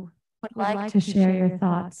if you would like to share your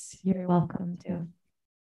thoughts, you're welcome to.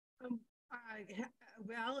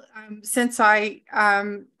 Since a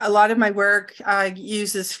lot of my work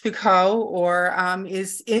uses Foucault or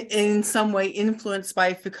is in some way influenced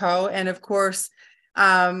by Foucault, and of course,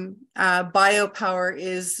 biopower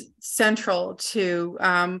is central to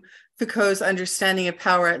Foucault's understanding of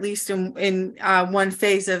power, at least in one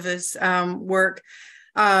phase of his work.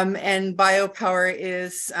 And biopower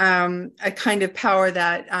is a kind of power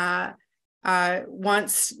that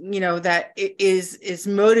wants, that is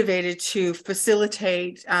motivated to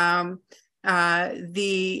facilitate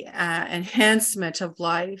the enhancement of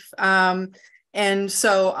life. And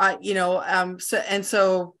so,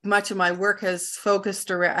 so much of my work has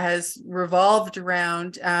revolved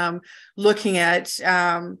around looking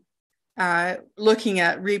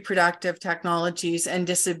at reproductive technologies and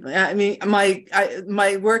my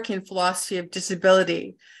work in philosophy of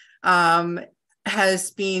disability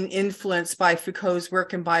has been influenced by Foucault's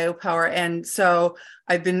work in biopower, and so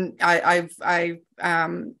I've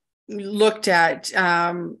looked at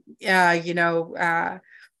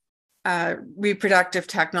reproductive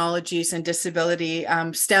technologies and disability,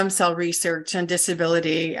 stem cell research and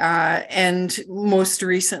disability, and most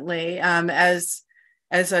recently, as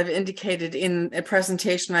I've indicated in a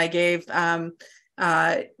presentation I gave,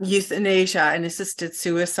 euthanasia and assisted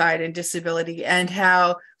suicide and disability, and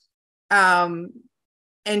how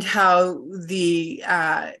the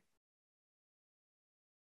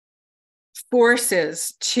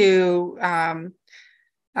forces to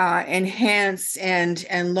enhance and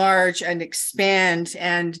enlarge and expand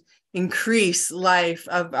and increase life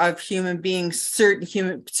of human beings,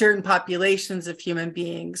 certain populations of human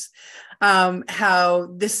beings. How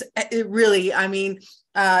this, it really, I mean,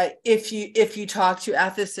 if you talk to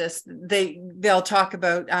ethicists, they'll talk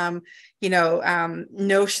about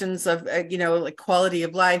notions of like quality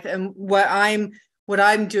of life. And what I'm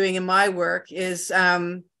doing in my work is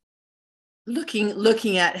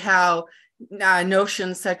looking at how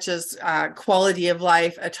notions such as quality of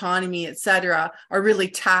life, autonomy, etc., are really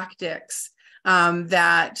tactics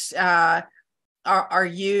that are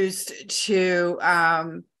used to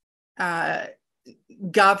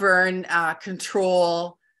govern,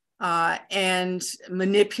 control, and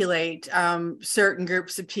manipulate certain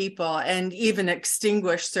groups of people, and even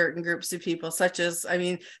extinguish certain groups of people, such as, I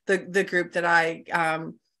mean, the group that I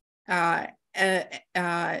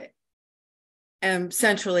am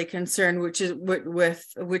centrally concerned, which is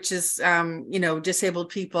disabled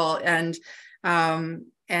people, and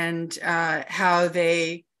how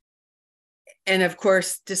they, and of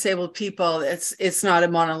course disabled people, it's not a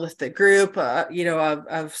monolithic group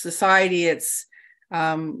of society. It's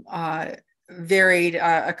varied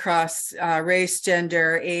across race,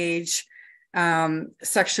 gender, age,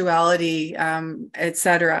 sexuality,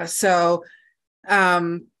 etc. So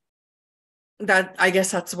that, I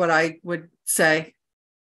guess that's what I would say.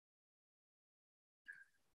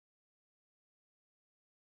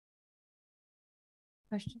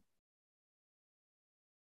 Question?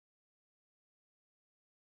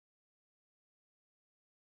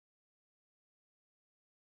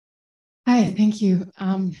 Hi, thank you.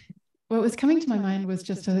 What was coming to my mind was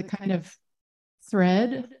just a kind of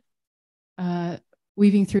thread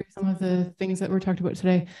weaving through some of the things that were talked about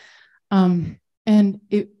today. And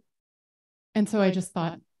so I just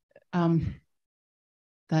thought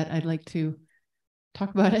that I'd like to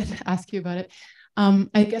talk about it, ask you about it.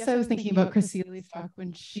 I guess I was thinking about Krystale's talk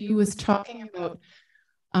when she was talking about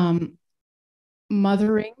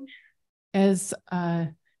mothering as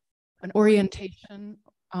an orientation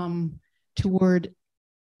toward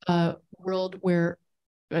a world where,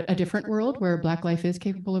 a different world where Black life is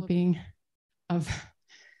capable of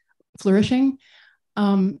flourishing,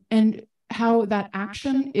 and how that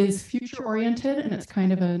action is future oriented, and it's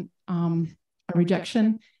kind of a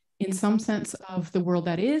rejection in some sense of the world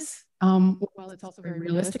that is, while it's also very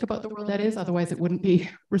realistic about the world that is, otherwise it wouldn't be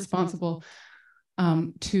responsible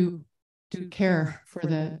to care for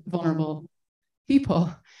the vulnerable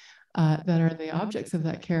people that are the objects of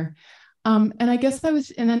that care. And I guess that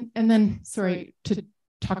was, and then sorry to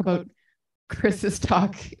talk about Chris's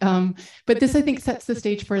talk, but this I think sets the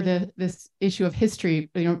stage for this issue of history,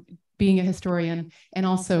 being a historian, and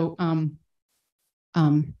also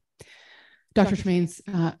Dr. Tremain's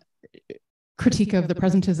critique of the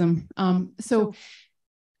presentism. So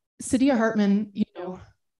Saidiya Hartman,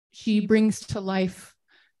 she brings to life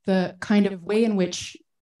the kind of way in which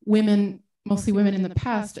women, mostly women in the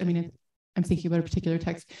past, I mean, I'm thinking about a particular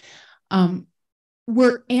text,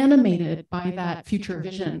 were animated by that future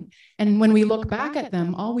vision. And when we look back at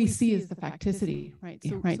them, all we see is the facticity,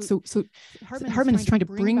 right? So Hartman is trying to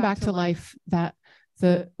bring back to life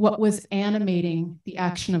what was animating the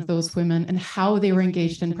action of those women and how they were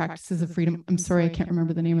engaged in practices of freedom. I'm sorry, I can't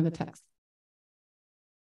remember the name of the text.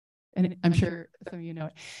 And I'm sure some of you know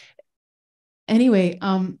it. Anyway,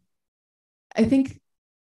 I think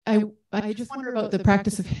I just wonder about the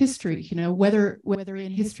practice of history, whether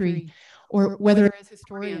in history or whether as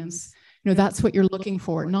historians, that's what you're looking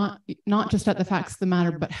for, not just at the facts of the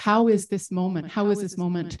matter, but how is this moment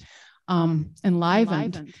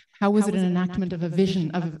enlivened? How was it an enactment of a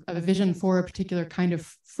vision for a particular kind of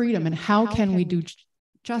freedom, and how can we do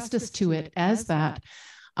justice to it as that,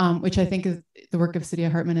 which I think is the work of Saidiya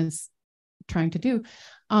Hartman is trying to do.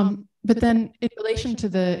 But then in relation to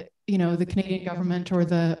the Canadian government or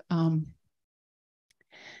the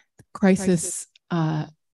crisis,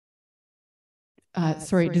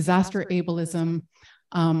 disaster ableism,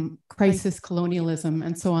 crisis colonialism,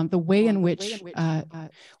 and so on, the way in which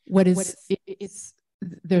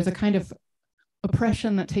there's a kind of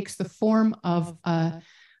oppression that takes the form of a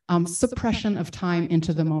suppression of time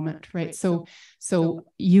into the moment, right? So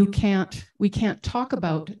we can't talk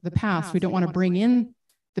about the past. We don't want to bring in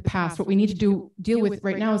the past. What we need to deal with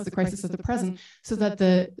right now is the crisis of the present, so that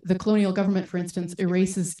the colonial government, for instance,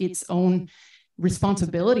 erases its own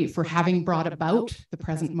responsibility for having brought about the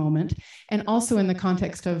present moment. And also in the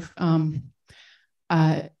context of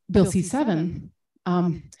Bill C-7,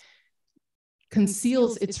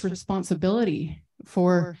 conceals its responsibility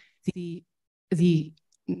for the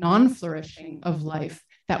non-flourishing of life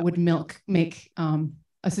that would make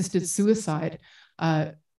assisted suicide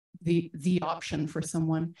the option for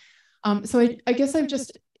someone. So I guess I'm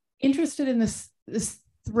just interested in this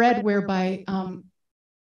thread whereby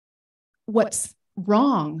what's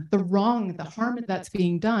wrong, the harm that's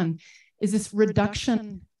being done is this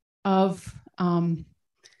reduction of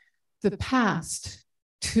the past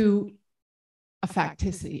to a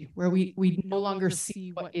facticity, where we no longer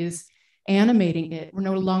see what is animating it. We're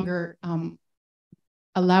no longer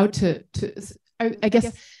allowed to I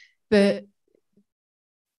guess the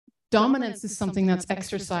dominance is something that's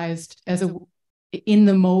exercised as in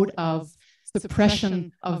the mode of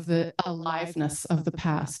suppression of the aliveness of the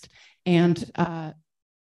past. And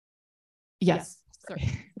yes, sorry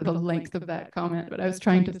for the length of that comment, but I was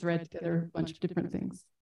trying to thread together a bunch of different things.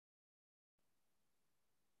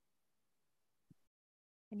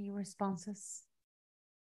 Any responses?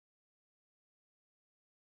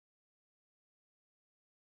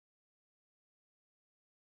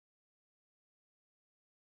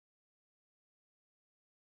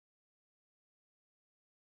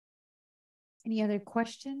 Any other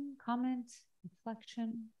question, comment,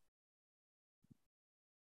 reflection?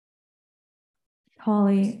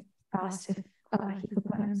 Holly asked if he could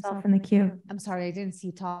put himself in the queue. I'm sorry, I didn't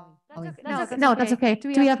see Tom. No, that's okay. Do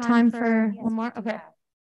we have time for one more? Okay.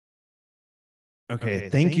 Okay,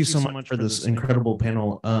 thank you so much for this incredible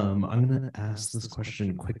panel. I'm going to ask this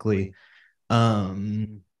question quickly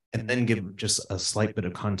and then give just a slight bit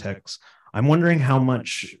of context. I'm wondering how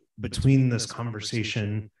much between this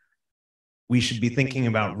conversation we should be thinking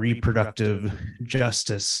about reproductive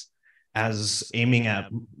justice as aiming at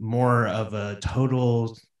more of a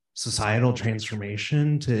total societal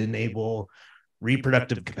transformation to enable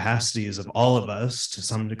reproductive capacities of all of us to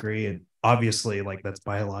some degree. And obviously, like, that's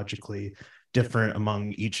biologically different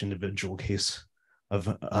among each individual case of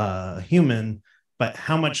human, but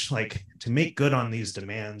how much, like, to make good on these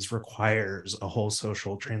demands requires a whole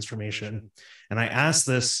social transformation. And I ask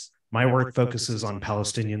this, my work focuses on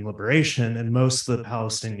Palestinian liberation, and most of the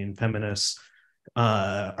Palestinian feminists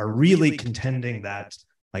are really contending that,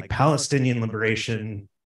 like, Palestinian liberation,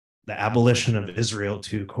 the abolition of Israel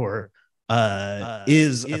to core,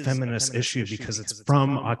 is a feminist issue because it's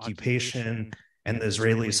from occupation and the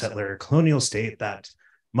Israeli settler colonial state that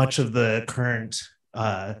much of the current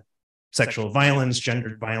sexual violence,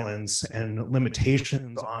 gendered violence, and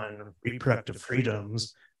limitations on reproductive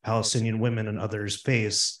freedoms Palestinian women and others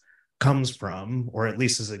face comes from, or at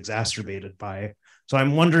least is exacerbated by. So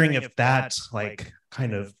I'm wondering if that, like,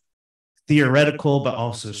 kind of theoretical but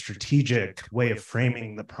also strategic way of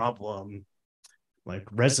framing the problem, like,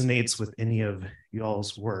 resonates with any of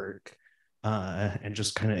y'all's work, and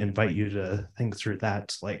just kind of invite you to think through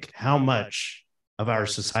that, like, how much of our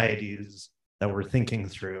societies that we're thinking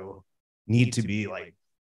through need to be, like,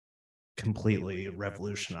 completely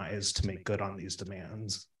revolutionized to make good on these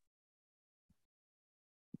demands.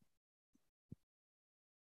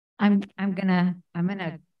 I'm gonna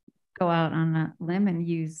go out on a limb and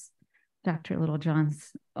use Dr.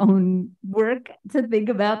 Littlejohn's own work to think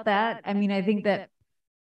about that. I mean, I think that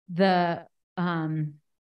the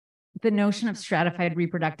notion of stratified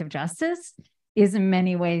reproductive justice is in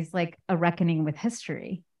many ways like a reckoning with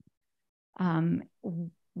history.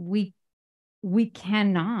 We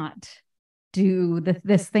cannot do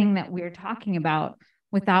this thing that we're talking about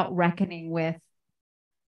without reckoning with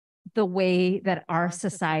the way that our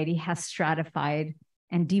society has stratified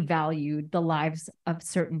and devalued the lives of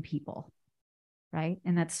certain people, right?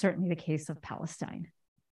 And that's certainly the case of Palestine.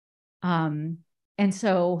 And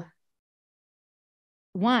so,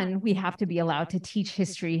 one, we have to be allowed to teach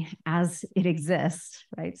history as it exists,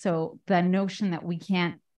 right? So the notion that we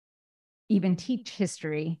can't even teach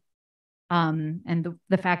history, and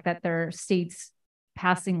the fact that there are states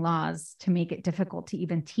passing laws to make it difficult to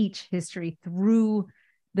even teach history through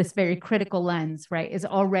this very critical lens, right, is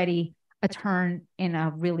already a turn in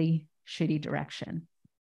a really shitty direction,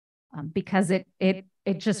 because it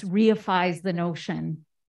just reifies the notion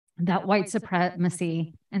that white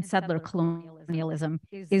supremacy and settler colonialism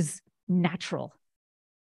is natural.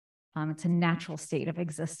 It's a natural state of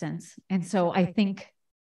existence. And so I think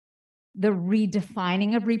the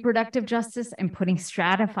redefining of reproductive justice and putting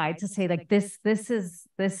stratified to say like this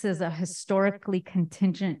is a historically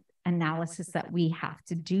contingent analysis that we have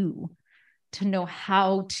to do to know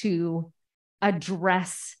how to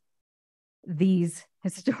address these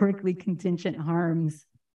historically contingent harms.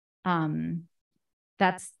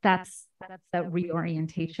 That's the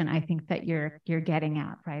reorientation I think that you're getting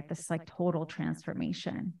at, right? This like total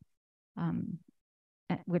transformation,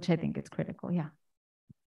 which I think is critical. Yeah.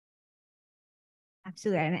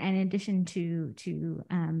 Absolutely. And in addition to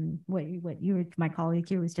what you were, my colleague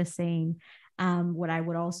here was just saying, what I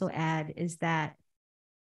would also add is that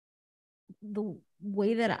the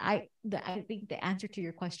way that I think the answer to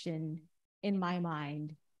your question in my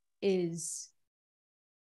mind is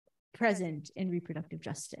present in reproductive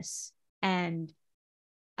justice. And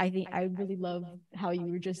I think I really love how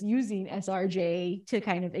you were just using SRJ to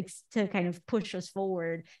kind of push us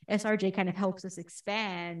forward. SRJ kind of helps us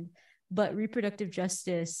expand, but reproductive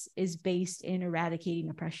justice is based in eradicating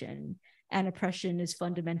oppression, and oppression is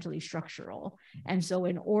fundamentally structural. And so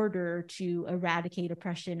in order to eradicate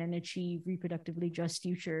oppression and achieve reproductively just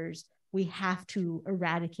futures, we have to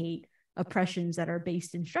eradicate oppressions that are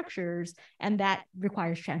based in structures, and that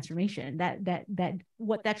requires transformation. That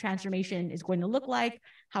what that transformation is going to look like,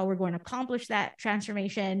 how we're going to accomplish that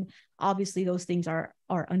transformation, obviously those things are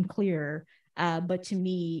unclear, but to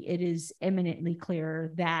me it is eminently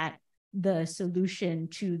clear that the solution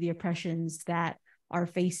to the oppressions that are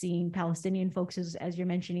facing Palestinian folks, as you're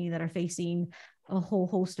mentioning, that are facing a whole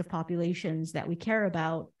host of populations that we care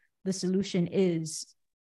about, the solution is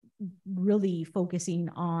really focusing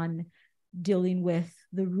on dealing with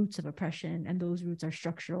the roots of oppression, and those roots are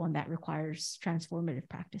structural, and that requires transformative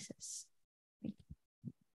practices.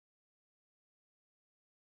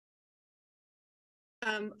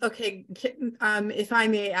 Okay, if I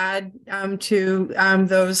may add to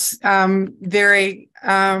those very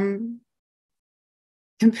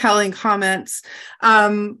compelling comments.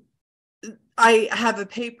 I have a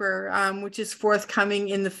paper which is forthcoming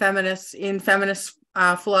in the Feminist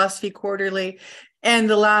Philosophy Quarterly, and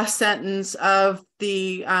the last sentence of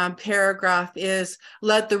the paragraph is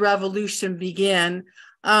 "Let the revolution begin."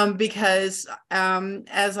 Because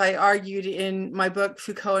as I argued in my book,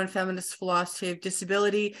 Foucault and Feminist Philosophy of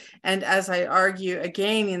Disability, and as I argue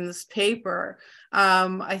again in this paper,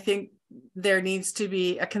 I think there needs to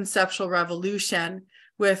be a conceptual revolution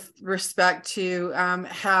with respect to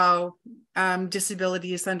how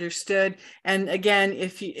disability is understood. And again,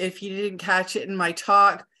 if you didn't catch it in my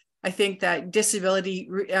talk, I think that disability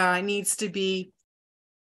needs to be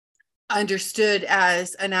understood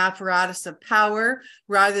as an apparatus of power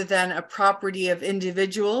rather than a property of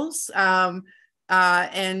individuals.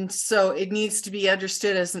 And so it needs to be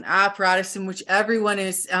understood as an apparatus in which everyone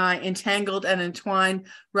is entangled and entwined,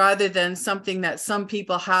 rather than something that some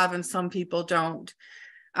people have and some people don't.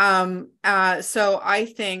 So I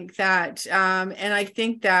think that, and I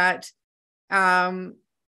think that calling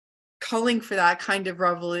for that kind of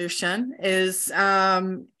revolution is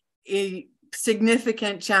a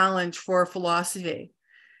significant challenge for philosophy.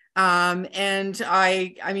 And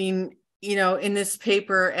I mean, you know, in this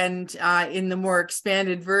paper and in the more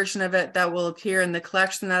expanded version of it that will appear in the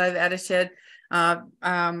collection that I've edited,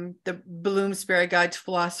 the Bloomsbury Guide to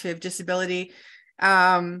Philosophy of Disability,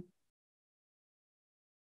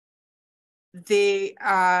 the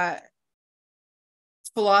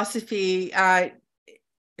philosophy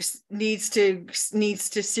needs to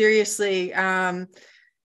seriously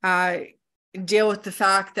deal with the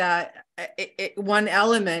fact that one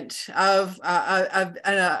element of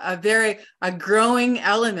a growing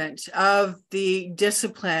element of the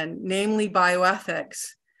discipline, namely bioethics,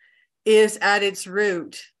 is at its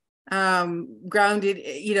root grounded,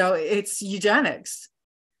 you know, it's eugenics.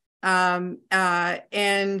 So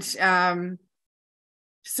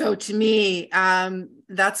to me,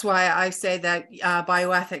 that's why I say that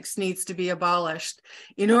bioethics needs to be abolished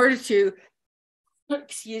in order to,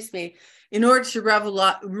 excuse me, in order to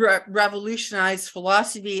revolutionize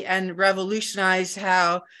philosophy and revolutionize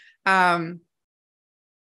how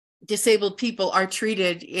disabled people are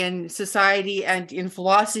treated in society and in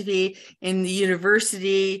philosophy, in the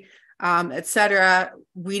university, etc.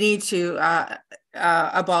 We need to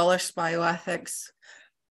abolish bioethics.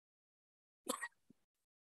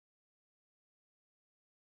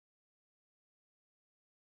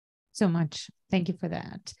 So much. Thank you for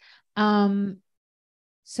that.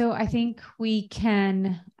 So I think we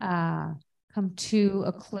can come to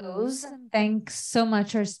a close. Thanks so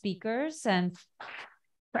much, our speakers, and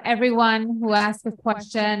for everyone who asked a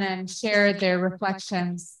question and shared their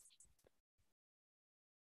reflections.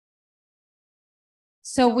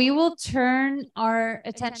 So we will turn our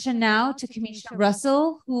attention now to Kamisha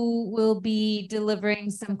Russell, who will be delivering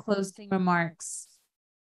some closing remarks.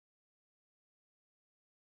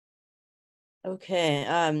 Okay,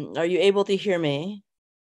 are you able to hear me?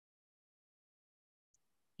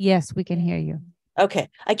 Yes, we can hear you. Okay,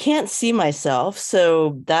 I can't see myself,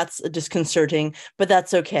 so that's disconcerting, but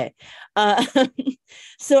that's okay.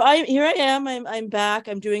 So here I am. I'm back.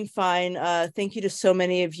 I'm doing fine. Thank you to so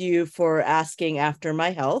many of you for asking after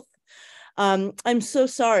my health. I'm so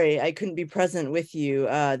sorry I couldn't be present with you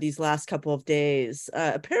these last couple of days.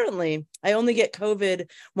 Apparently, I only get COVID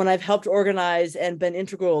when I've helped organize and been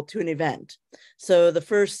integral to an event. So the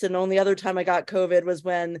first and only other time I got COVID was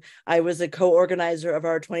when I was a co-organizer of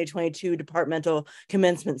our 2022 departmental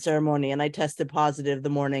commencement ceremony, and I tested positive the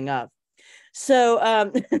morning of.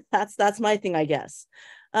 So that's my thing, I guess.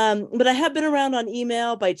 But I have been around on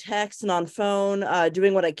email, by text, and on phone,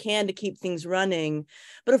 doing what I can to keep things running.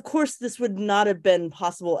 But of course, this would not have been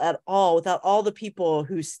possible at all without all the people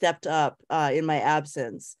who stepped up in my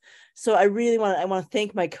absence. So I really want to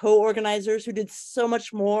thank my co-organizers who did so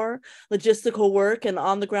much more logistical work and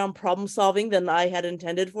on-the-ground problem solving than I had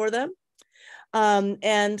intended for them.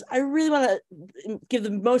 And I really want to give the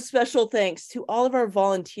most special thanks to all of our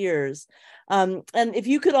volunteers. And if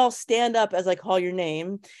you could all stand up as I call your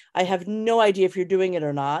name, I have no idea if you're doing it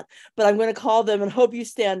or not, but I'm going to call them and hope you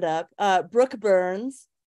stand up. Brooke Burns,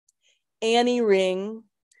 Annie Ring,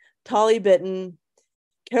 Tolly Bitten,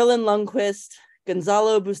 Carolyn Lundquist,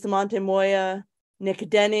 Gonzalo Bustamante Moya, Nick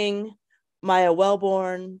Denning, Maya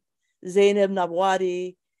Wellborn, Zainab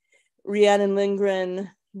Nabwadi, Rhiannon Lindgren,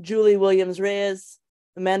 Julie Williams-Reyes,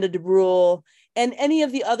 Amanda DeBrule, and any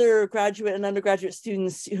of the other graduate and undergraduate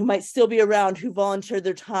students who might still be around who volunteered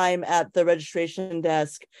their time at the registration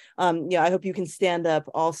desk. I hope you can stand up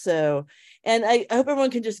also. And I hope everyone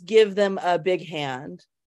can just give them a big hand.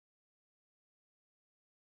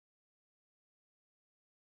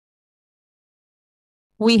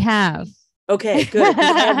 We have. Okay, good.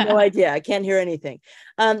 I have no idea. I can't hear anything.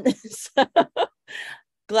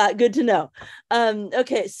 Good to know.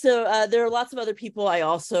 Okay, so there are lots of other people I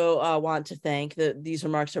also want to thank. These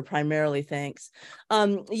remarks are primarily thanks.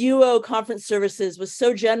 UO Conference Services was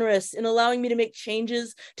so generous in allowing me to make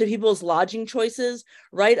changes to people's lodging choices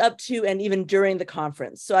right up to and even during the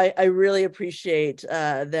conference. So I really appreciate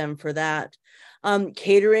them for that.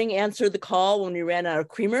 Catering answered the call when we ran out of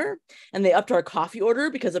creamer, and they upped our coffee order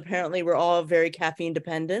because apparently we're all very caffeine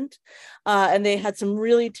dependent. And they had some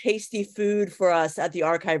really tasty food for us at the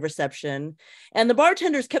archive reception. And the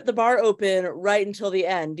bartenders kept the bar open right until the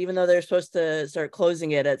end, even though they're supposed to start closing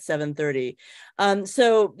it at 7:30.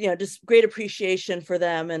 So, just great appreciation for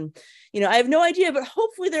them. And, I have no idea, but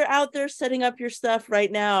hopefully they're out there setting up your stuff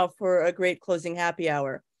right now for a great closing happy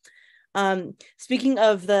hour. Speaking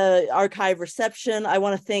of the archive reception, I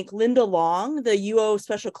want to thank Linda Long, the UO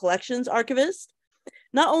Special Collections archivist.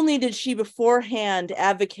 Not only did she beforehand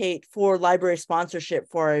advocate for library sponsorship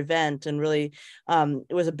for our event, and really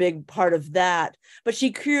it was a big part of that, but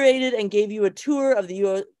she curated and gave you a tour of the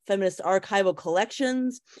UO Feminist archival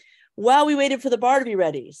collections while we waited for the bar to be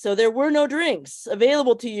ready. So there were no drinks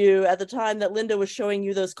available to you at the time that Linda was showing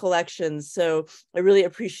you those collections. So I really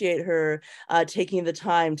appreciate her taking the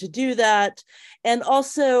time to do that. And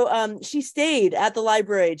also she stayed at the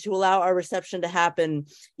library to allow our reception to happen,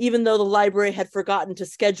 even though the library had forgotten to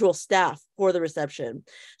schedule staff for the reception.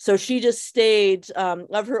 So she just stayed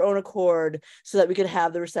of her own accord so that we could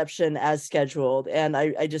have the reception as scheduled. And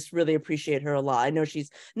I just really appreciate her a lot. I know she's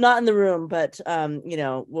not in the room, but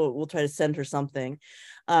we'll try to send her something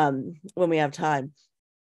when we have time.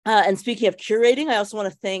 And speaking of curating, I also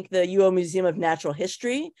want to thank the UO Museum of Natural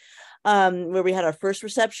History, where we had our first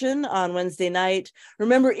reception on Wednesday night.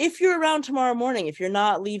 Remember, if you're around tomorrow morning, if you're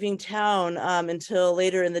not leaving town until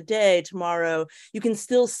later in the day tomorrow, you can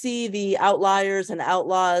still see the Outliers and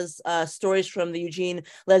Outlaws stories from the Eugene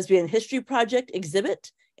Lesbian History Project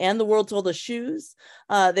exhibit and The World's Oldest Shoes.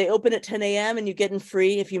 They open at 10 a.m. and you get in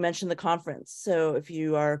free if you mention the conference. So if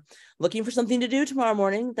you are looking for something to do tomorrow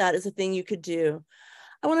morning, that is a thing you could do.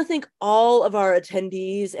 I want to thank all of our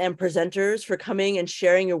attendees and presenters for coming and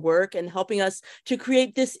sharing your work and helping us to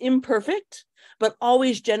create this imperfect, but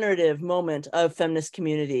always generative moment of feminist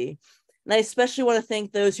community. And I especially want to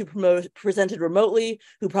thank those who presented remotely,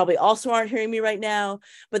 who probably also aren't hearing me right now,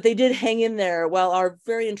 but they did hang in there while our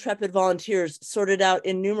very intrepid volunteers sorted out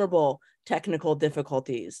innumerable technical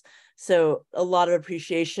difficulties. So a lot of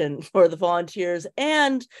appreciation for the volunteers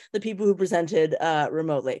and the people who presented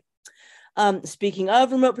remotely. Speaking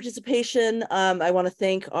of remote participation, I want to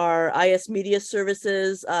thank our IS Media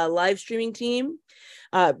Services live streaming team.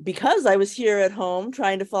 Because I was here at home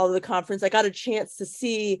trying to follow the conference, I got a chance to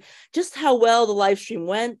see just how well the live stream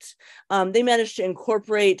went. They managed to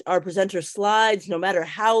incorporate our presenter slides, no matter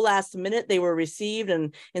how last minute they were received.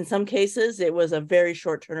 And in some cases, it was a very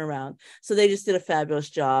short turnaround. So they just did a fabulous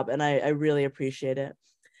job, and I really appreciate it.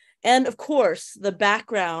 And of course, the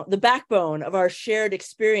backbone of our shared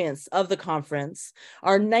experience of the conference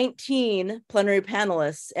are 19 plenary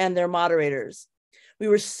panelists and their moderators. We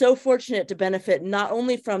were so fortunate to benefit not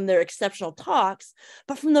only from their exceptional talks,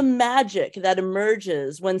 but from the magic that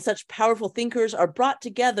emerges when such powerful thinkers are brought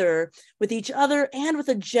together with each other and with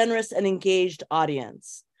a generous and engaged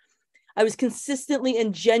audience. I was consistently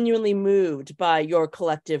and genuinely moved by your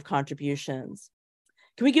collective contributions.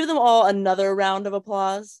 Can we give them all another round of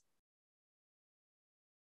applause?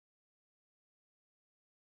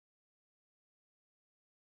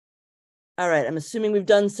 All right, I'm assuming we've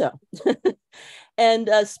done so. And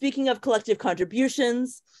speaking of collective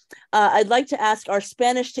contributions, I'd like to ask our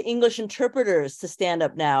Spanish to English interpreters to stand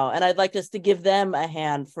up now, and I'd like us to give them a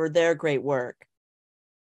hand for their great work.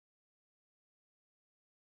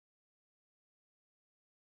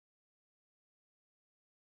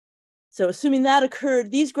 So assuming that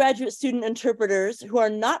occurred, these graduate student interpreters, who are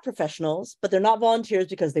not professionals, but they're not volunteers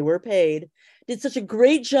because they were paid, did such a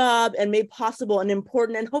great job and made possible an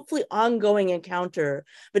important and hopefully ongoing encounter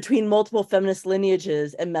between multiple feminist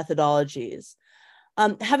lineages and methodologies.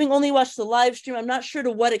 Having only watched the live stream, I'm not sure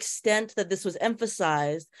to what extent that this was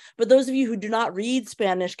emphasized, but those of you who do not read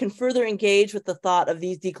Spanish can further engage with the thought of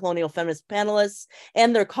these decolonial feminist panelists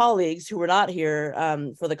and their colleagues who were not here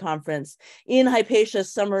for the conference in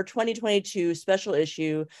Hypatia's summer 2022 special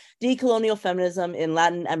issue, Decolonial Feminism in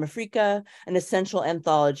Latin America, an Essential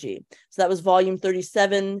Anthology. So that was volume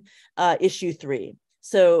 37, issue 3.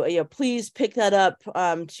 So please pick that up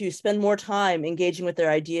to spend more time engaging with their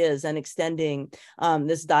ideas and extending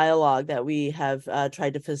this dialogue that we have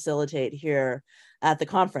tried to facilitate here at the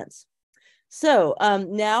conference. So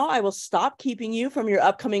now I will stop keeping you from your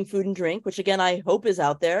upcoming food and drink, which again, I hope is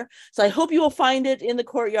out there. So I hope you will find it in the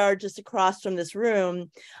courtyard just across from this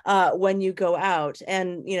room when you go out.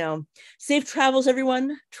 And, safe travels,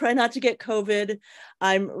 everyone. Try not to get COVID.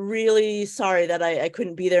 I'm really sorry that I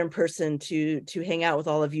couldn't be there in person to hang out with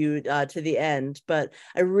all of you to the end, but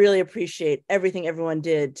I really appreciate everything everyone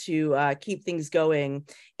did to keep things going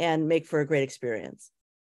and make for a great experience.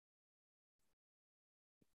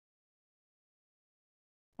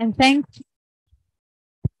 And thank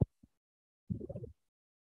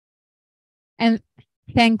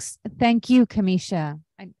you, Kamisha.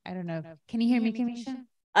 I don't know. Can you hear me, Kamisha?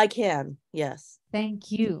 I can, yes.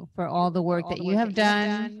 Thank you for all the work that you have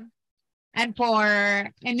done and for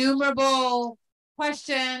innumerable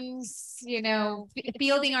questions,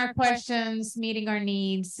 fielding our questions, meeting our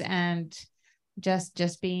needs, and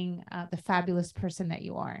just being the fabulous person that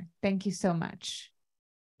you are. Thank you so much.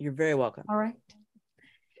 You're very welcome. All right.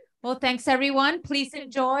 Well, thanks, everyone. Please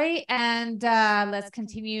enjoy, and let's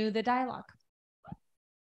continue the dialogue.